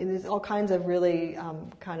them. And there's all kinds of really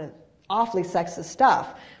kind of awfully sexist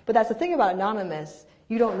stuff. But that's the thing about Anonymous,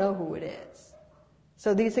 you don't know who it is.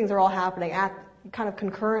 So these things are all happening at kind of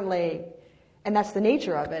concurrently, and that's the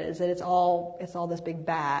nature of it, is that it's all this big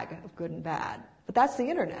bag of good and bad. But that's the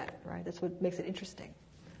internet, right? That's what makes it interesting.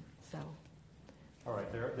 So. All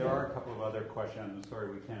right, there are a couple of other questions. I'm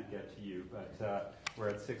sorry we can't get to you, but we're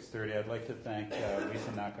at 6:30. I'd like to thank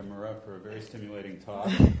Lisa Nakamura for a very stimulating talk.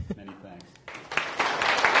 Many thanks.